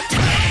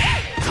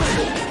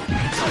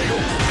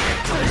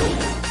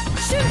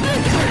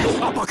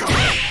 Uppercut!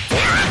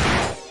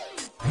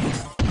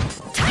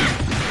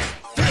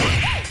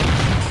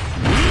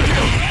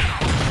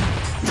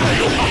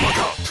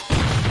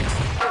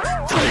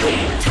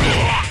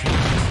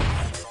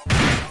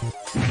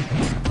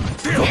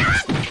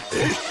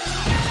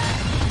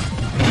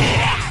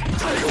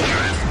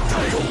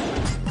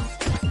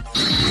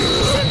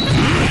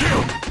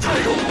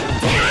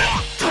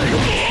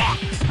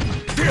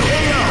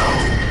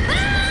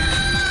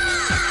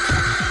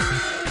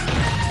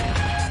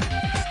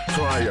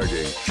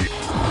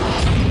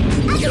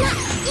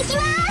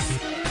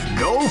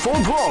 Go for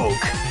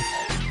broke!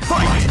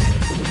 Fight!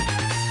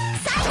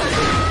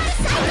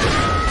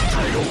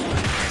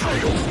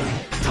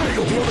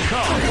 Feel the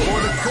call for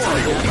the score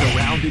as the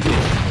round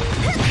begins.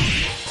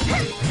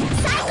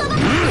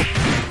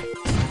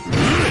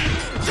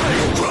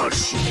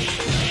 Rush!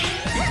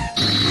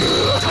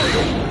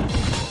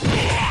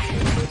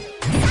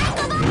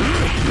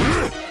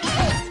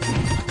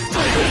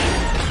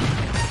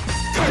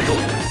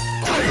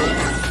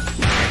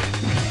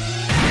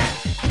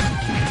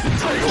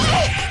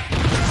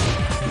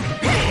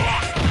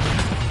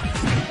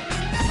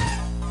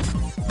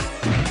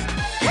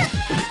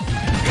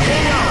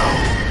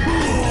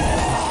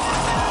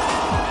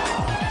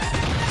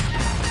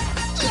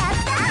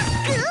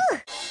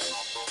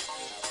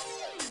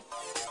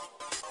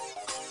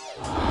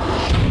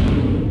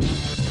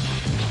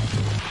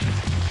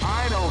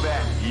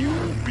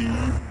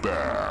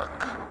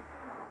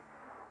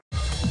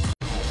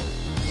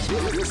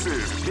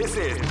 This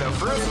is the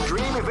first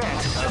dream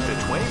event of the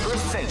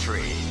 21st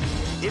century.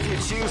 If you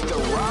choose the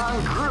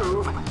wrong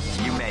groove,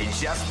 you may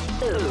just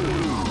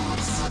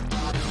lose.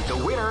 The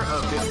winner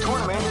of this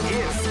tournament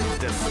is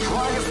the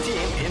strongest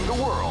team in the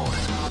world.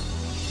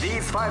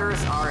 These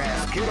fighters are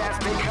as good as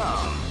they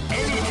come.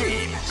 any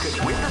team could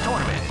win the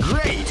tournament.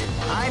 Great!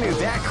 I knew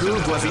that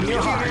groove was in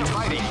your heart.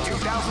 Fighting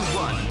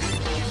 2001.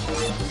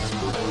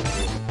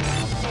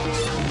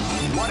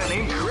 What an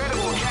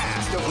incredible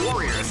cast of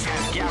warriors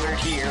has gathered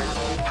here.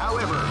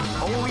 However,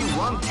 only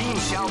one team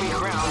shall be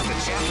crowned the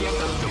champion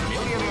of the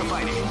Millionaire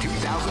Fighting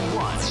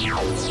 2001.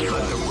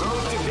 But the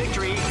road to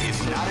victory is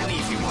not an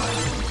easy one.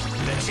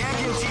 The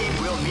champion team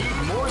will need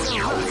more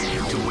than luck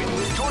to win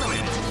this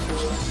tournament.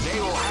 They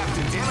will have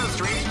to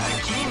demonstrate a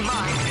keen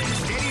mind and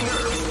steady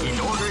nerves in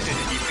order to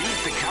defeat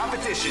the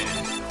competition.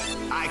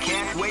 I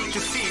can't wait to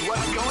see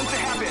what's going to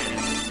happen.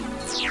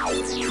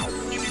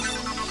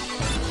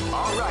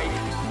 Alright,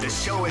 the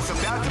show is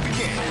about to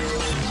begin.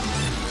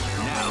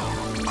 Now,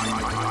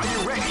 are you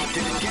ready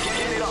to get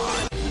it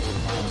on?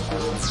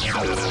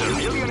 The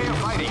Millionaire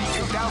Fighting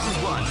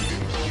 2001.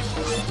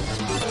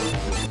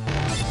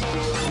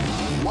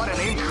 What an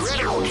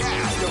incredible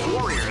cast of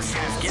warriors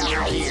has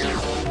gathered here.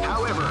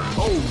 However,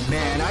 oh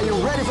man, are you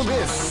ready for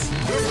this?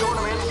 This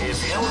tournament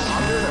is held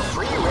under the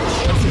free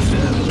ratio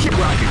system. Keep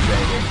rocking,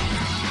 baby.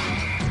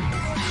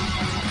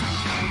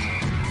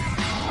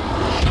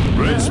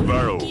 Race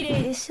barrel. 綺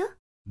麗でしょ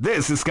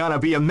This is gonna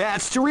be a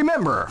match to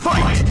remember.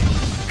 Fight!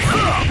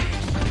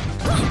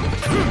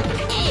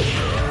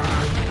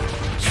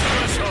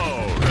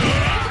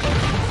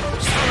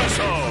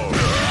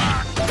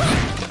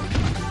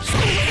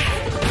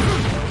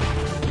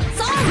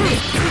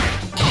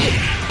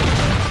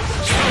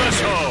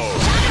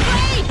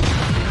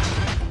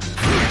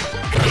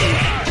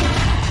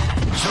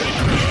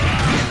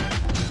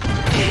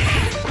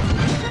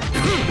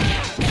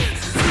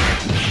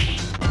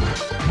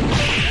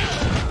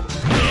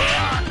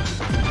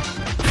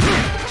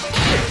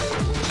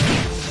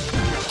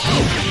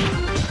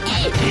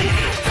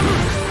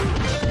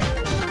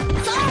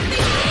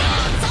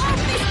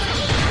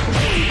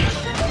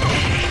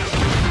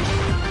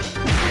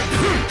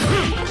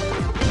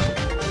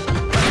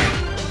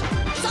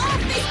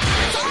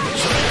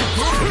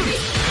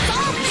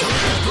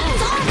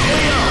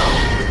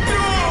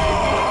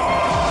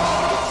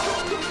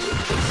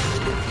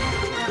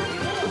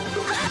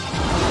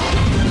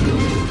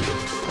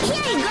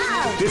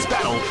 This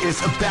battle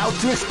is about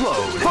to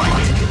explode. Fight!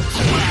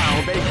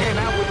 Wow, they came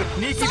out with a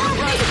sneaky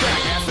surprise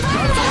attack at the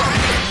start of the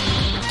round.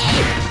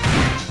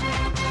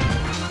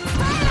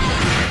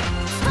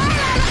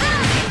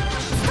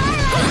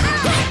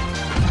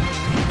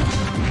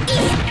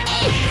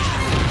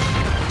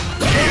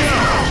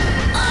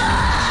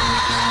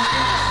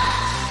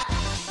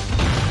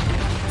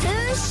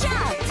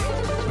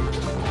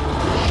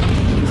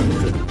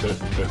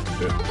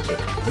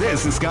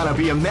 This is gonna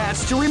be a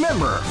match to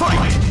remember.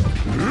 Fight!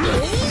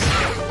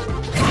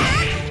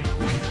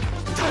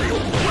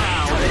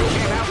 Wow, they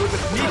came out with a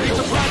sneaky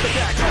surprise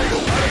attack at the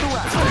start of the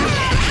round.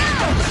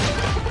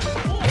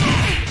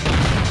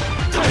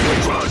 Title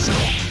crush!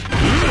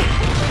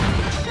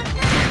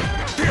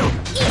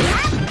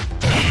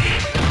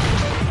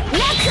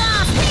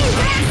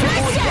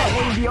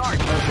 Following the art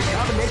of the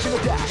combination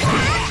attack.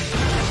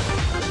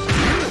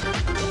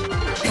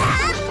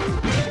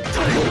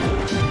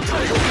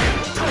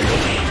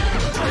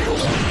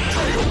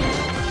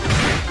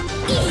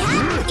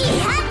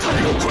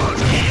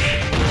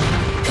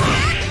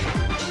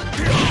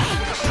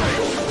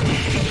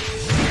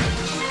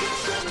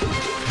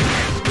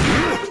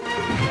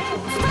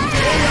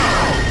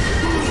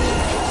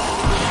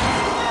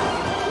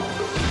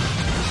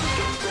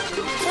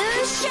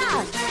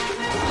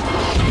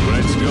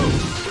 Let's go.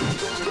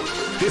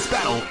 This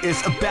battle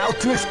is about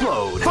to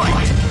explode.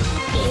 Fight!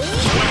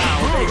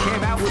 Wow, they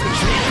came out with a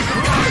sneaky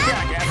surprise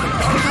attack at the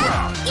start of the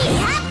round.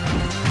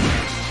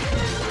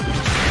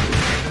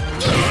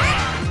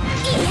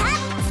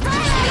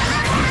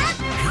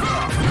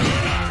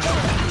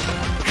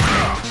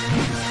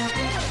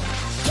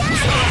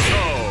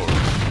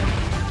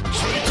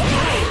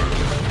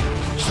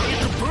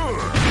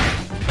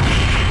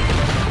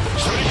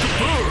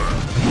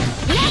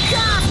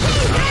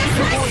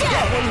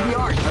 The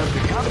art of the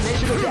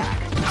combination attack.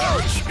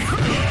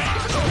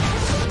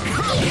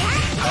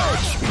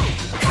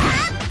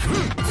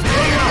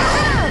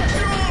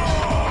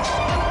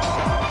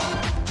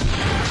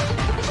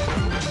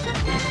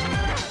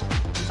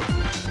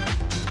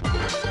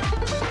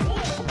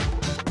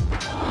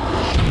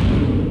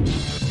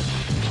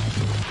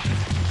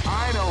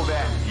 I know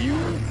that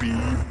you'll be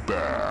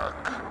back.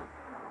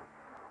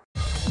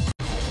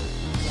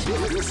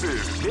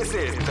 This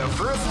is the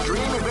first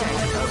dream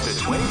event of the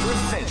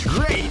 21st century.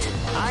 Great!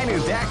 I knew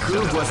that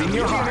groove was in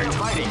your heart.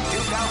 Fighting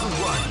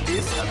 2001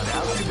 is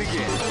about to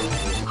begin.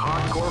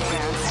 Hardcore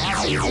fans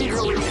have been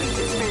eagerly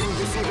anticipating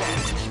this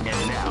event, and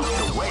now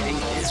the waiting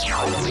is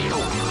finally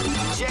over.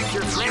 Check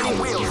your training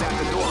wheels at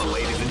the door,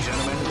 ladies and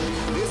gentlemen.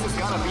 This is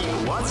gonna be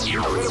one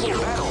incredible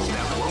battle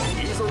that won't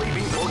easily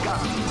be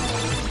forgotten.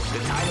 The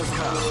time has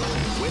come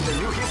when the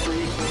new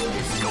history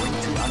is going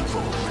to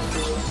unfold.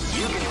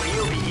 You can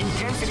feel the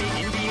intensity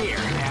in the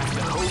air as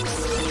the hopes,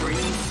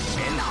 dreams,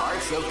 and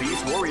hearts of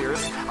these warriors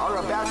are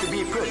about to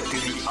be put to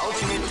the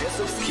ultimate test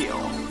of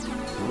skill.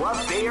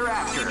 What they are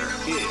after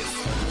is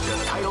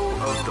the title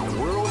of the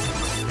world's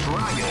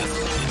strongest.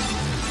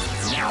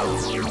 Now,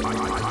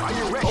 are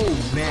you ready?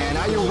 Oh man,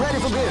 are you ready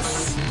for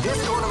this?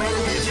 This tournament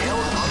is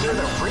held under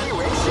the free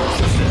ratio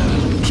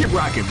system. Keep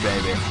rocking,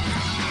 baby.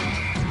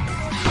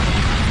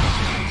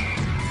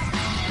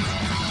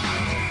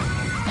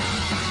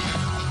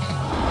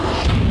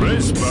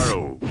 Race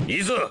battle.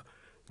 いざ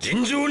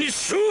尋常に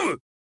勝負.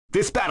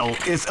 This battle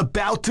is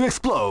about to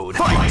explode.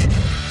 Fight!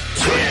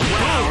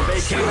 Wow, they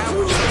came out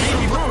with a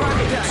sneaky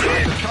surprise attack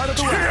at the start of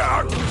the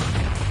round.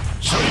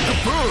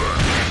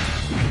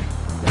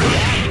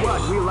 That's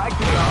what we like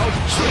to call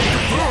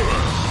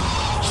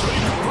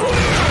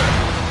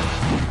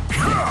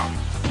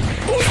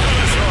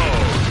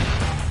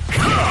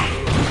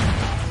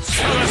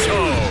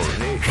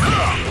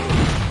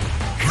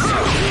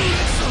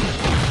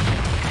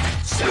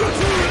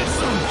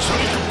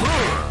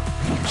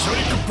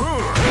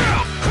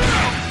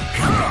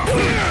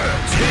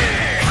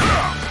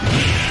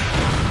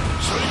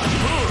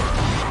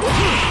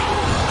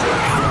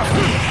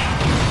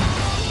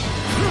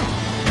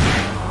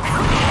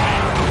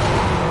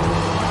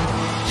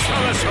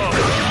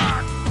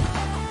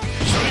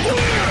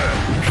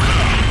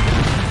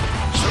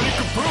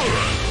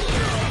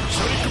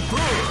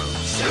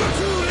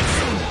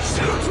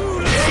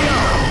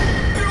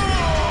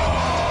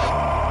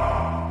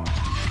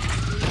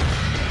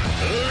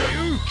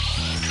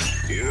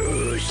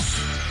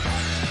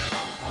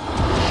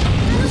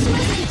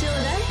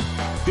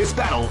This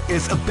battle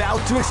is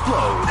about to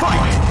explode.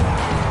 Fight!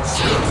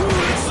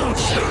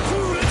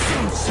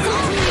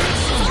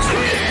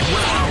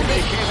 Wow,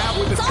 they came out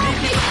with a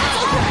sneaky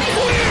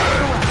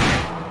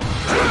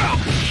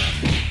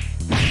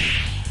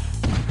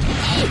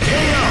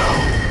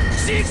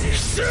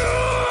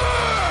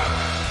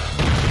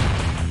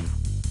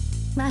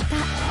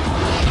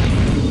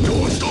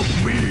Don't stop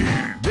me.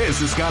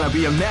 This is gonna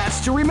be a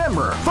match to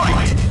remember.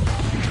 Fight!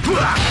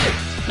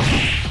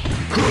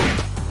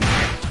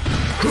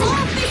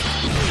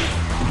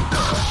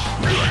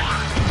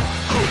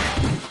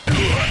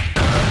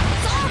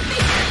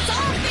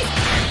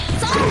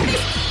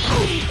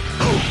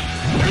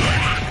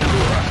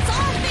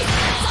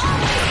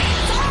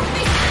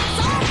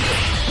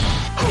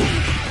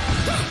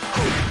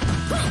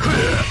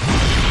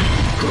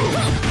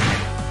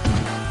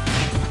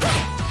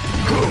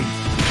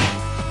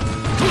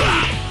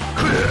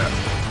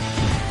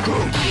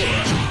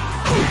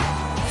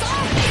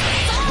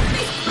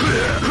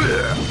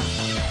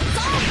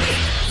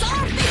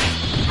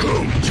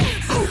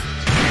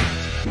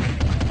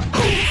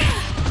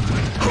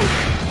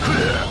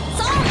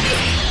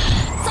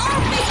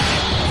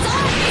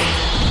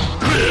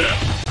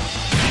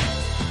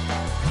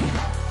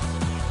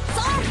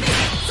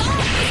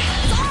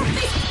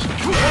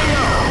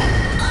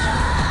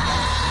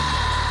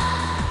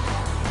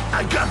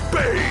 I got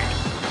bait.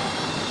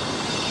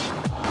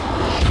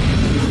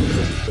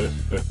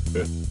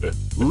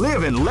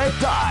 Live and let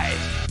die.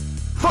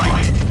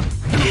 Fight!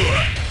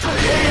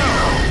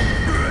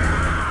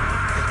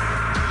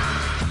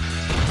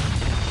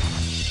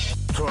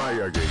 Try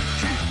again.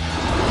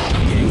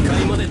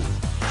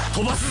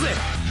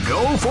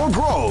 Go for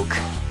broke.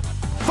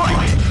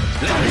 Fight!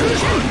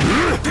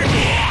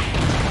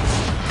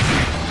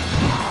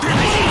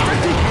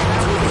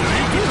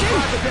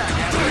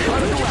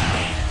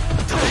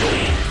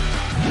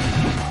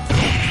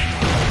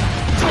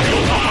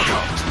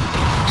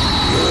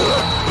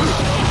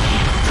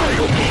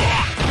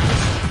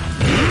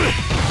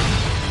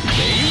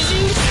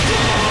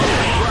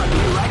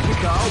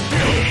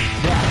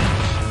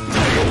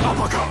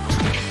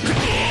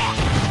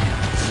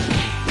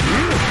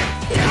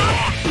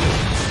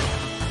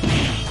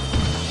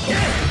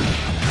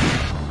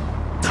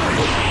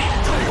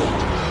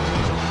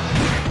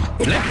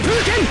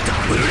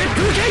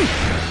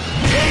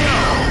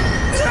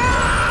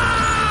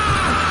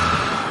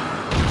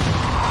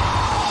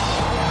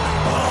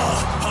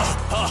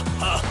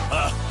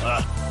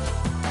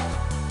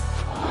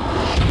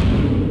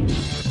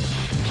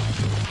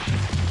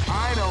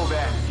 I know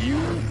that. You'll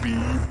be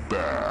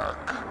back.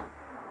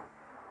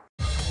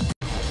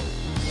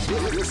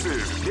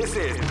 This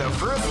is the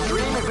first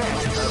dream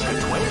event of the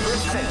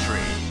 21st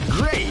century.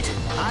 Great!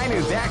 I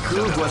knew that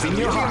groove was in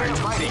your heart.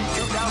 Fighting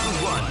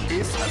 2001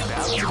 is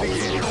about to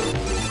begin.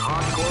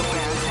 Hardcore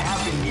fans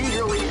have been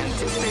eagerly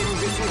anticipating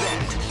this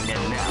event,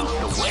 and now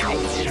the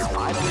waiting is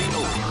finally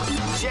over.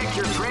 Check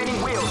your training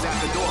wheels at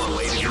the door,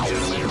 ladies and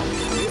gentlemen.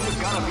 This is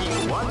gonna be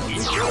one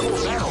incredible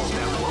battle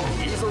that won't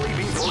easily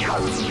be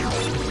forgotten.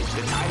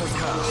 The time has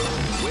come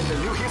when the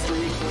new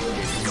history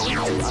is going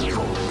to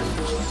unfold.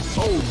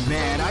 Oh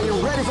man, are you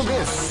ready for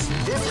this?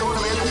 This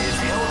tournament is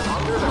held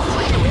under the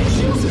free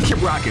ratio system.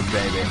 Keep rocking,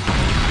 baby.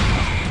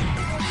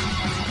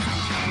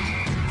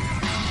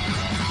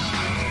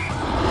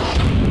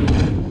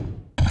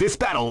 This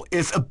battle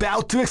is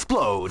about to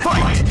explode.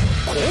 Fight!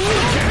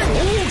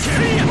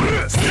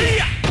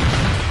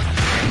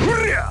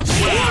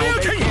 Wow,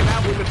 they came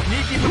out with a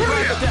sneaky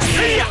surprise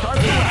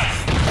attack.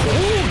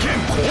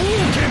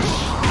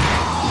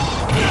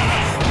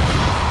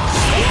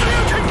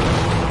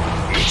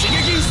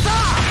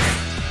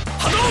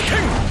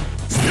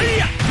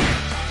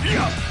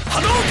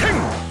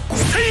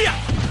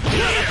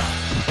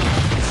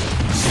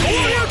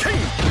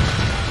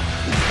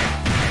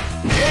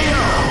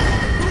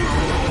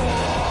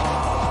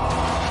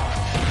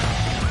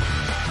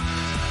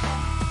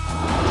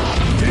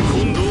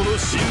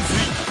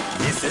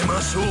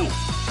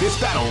 This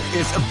battle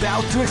is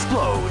about to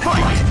explode.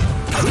 Fight!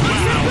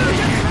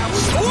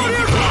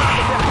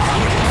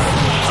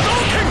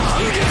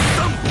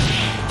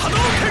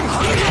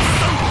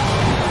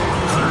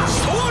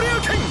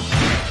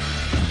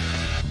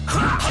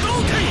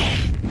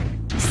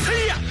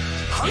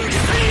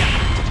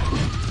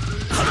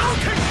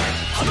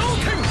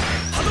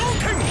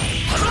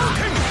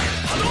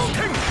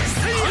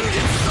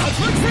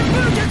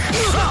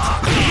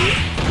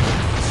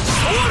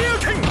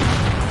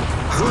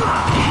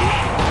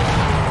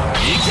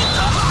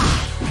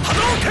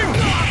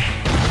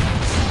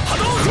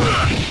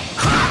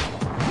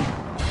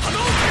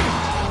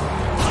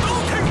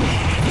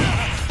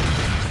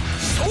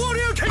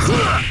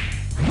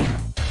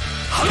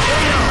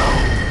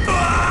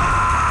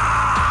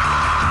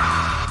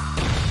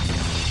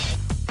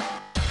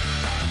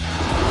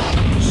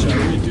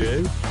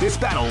 This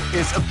battle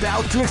is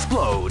about to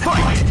explode.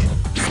 Fight!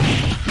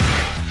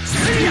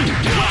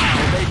 Wow,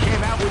 they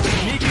came out with a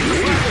sneaky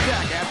surprise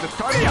attack at the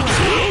start of the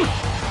round.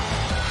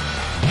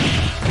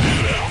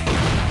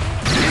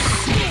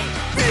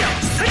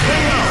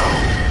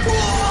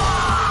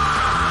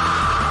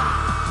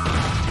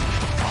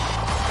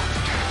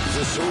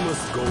 The show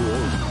must go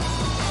on.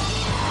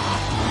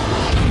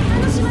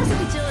 楽しませ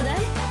てちょうだい。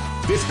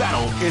 This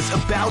battle is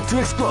about to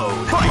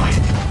explode.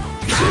 Fight!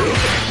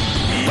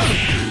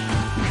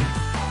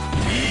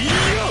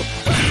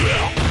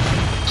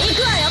 行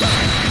くわよ。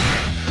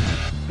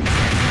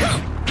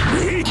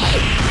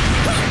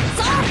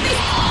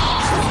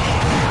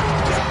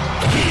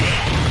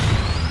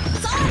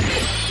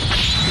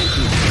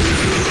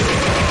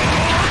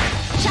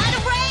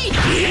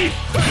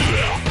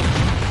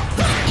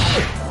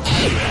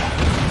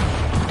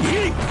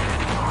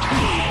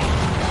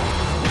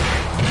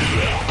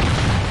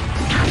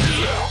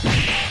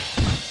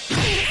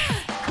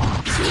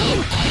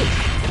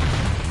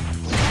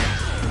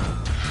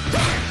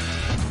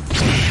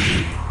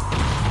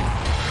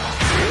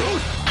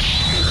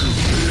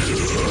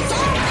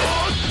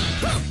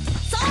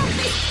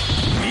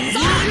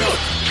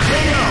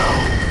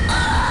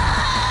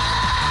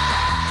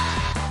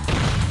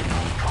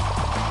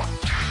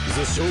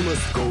The show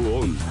must go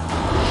on.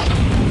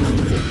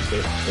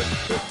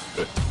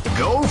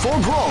 Go for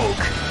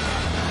broke.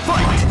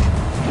 Fight!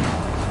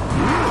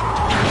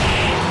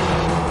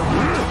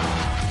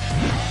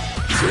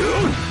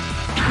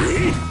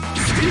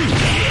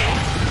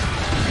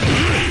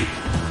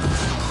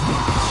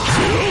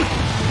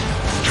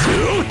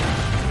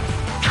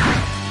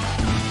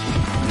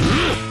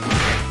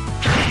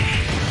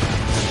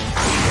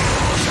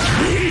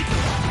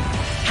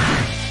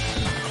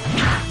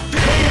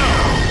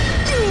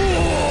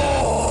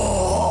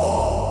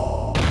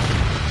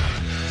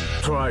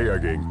 Try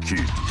again,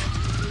 kid.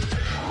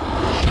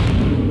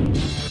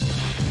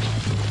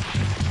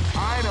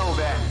 I know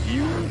that.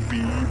 You'll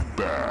be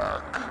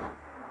back.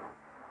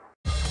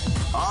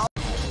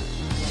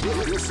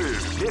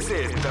 This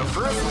is the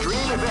first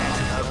dream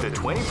event of the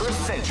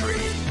 21st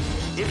century.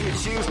 If you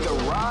choose the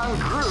wrong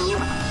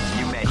groove,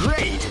 you may.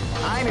 Great!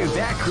 I knew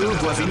that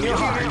groove was in your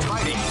heart.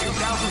 Fighting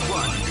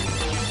 2001.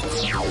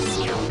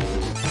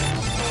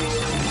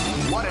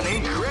 What an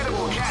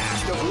incredible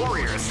cast of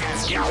warriors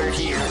has gathered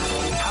here.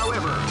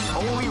 However,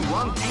 only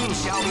one team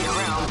shall be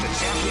crowned the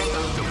champion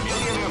of the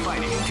Millionaire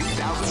Fighting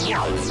 2001.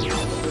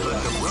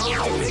 But the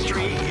road to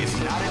victory is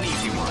not an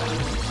easy one.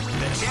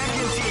 The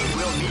champion team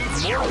will need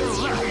more than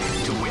luck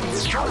to win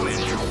this tournament.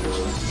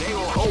 They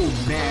will. Oh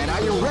man,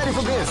 are you ready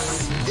for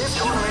this? This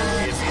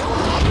tournament is held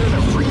under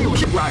the free.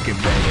 Keep rocking,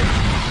 baby.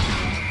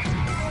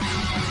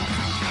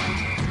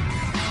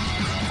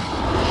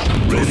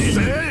 Ready?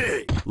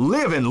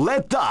 Live and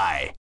let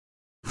die.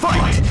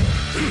 Fight!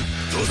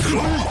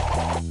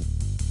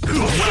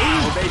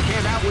 Wow, they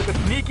came out with a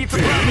sneaky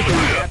surprise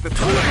attack at the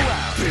start of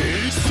the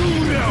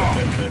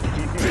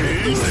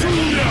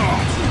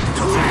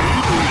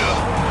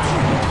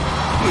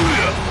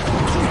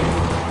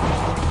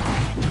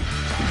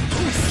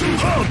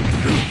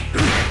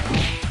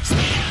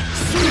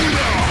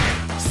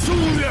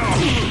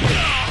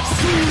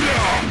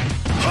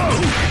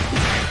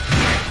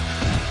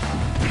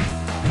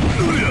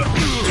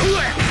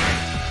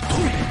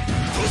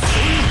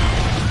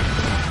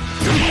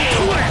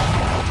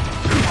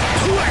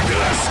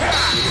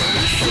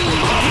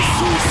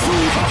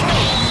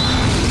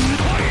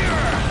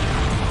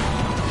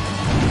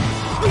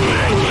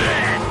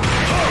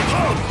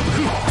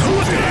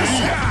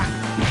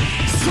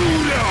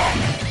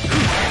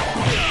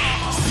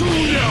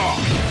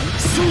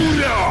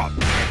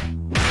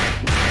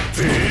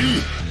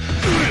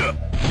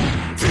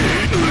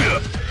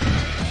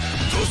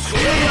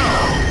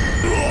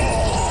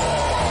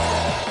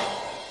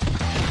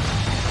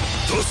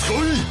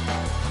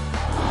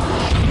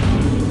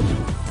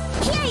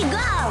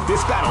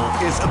This battle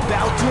is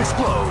about to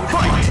explode.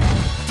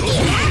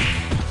 Fight!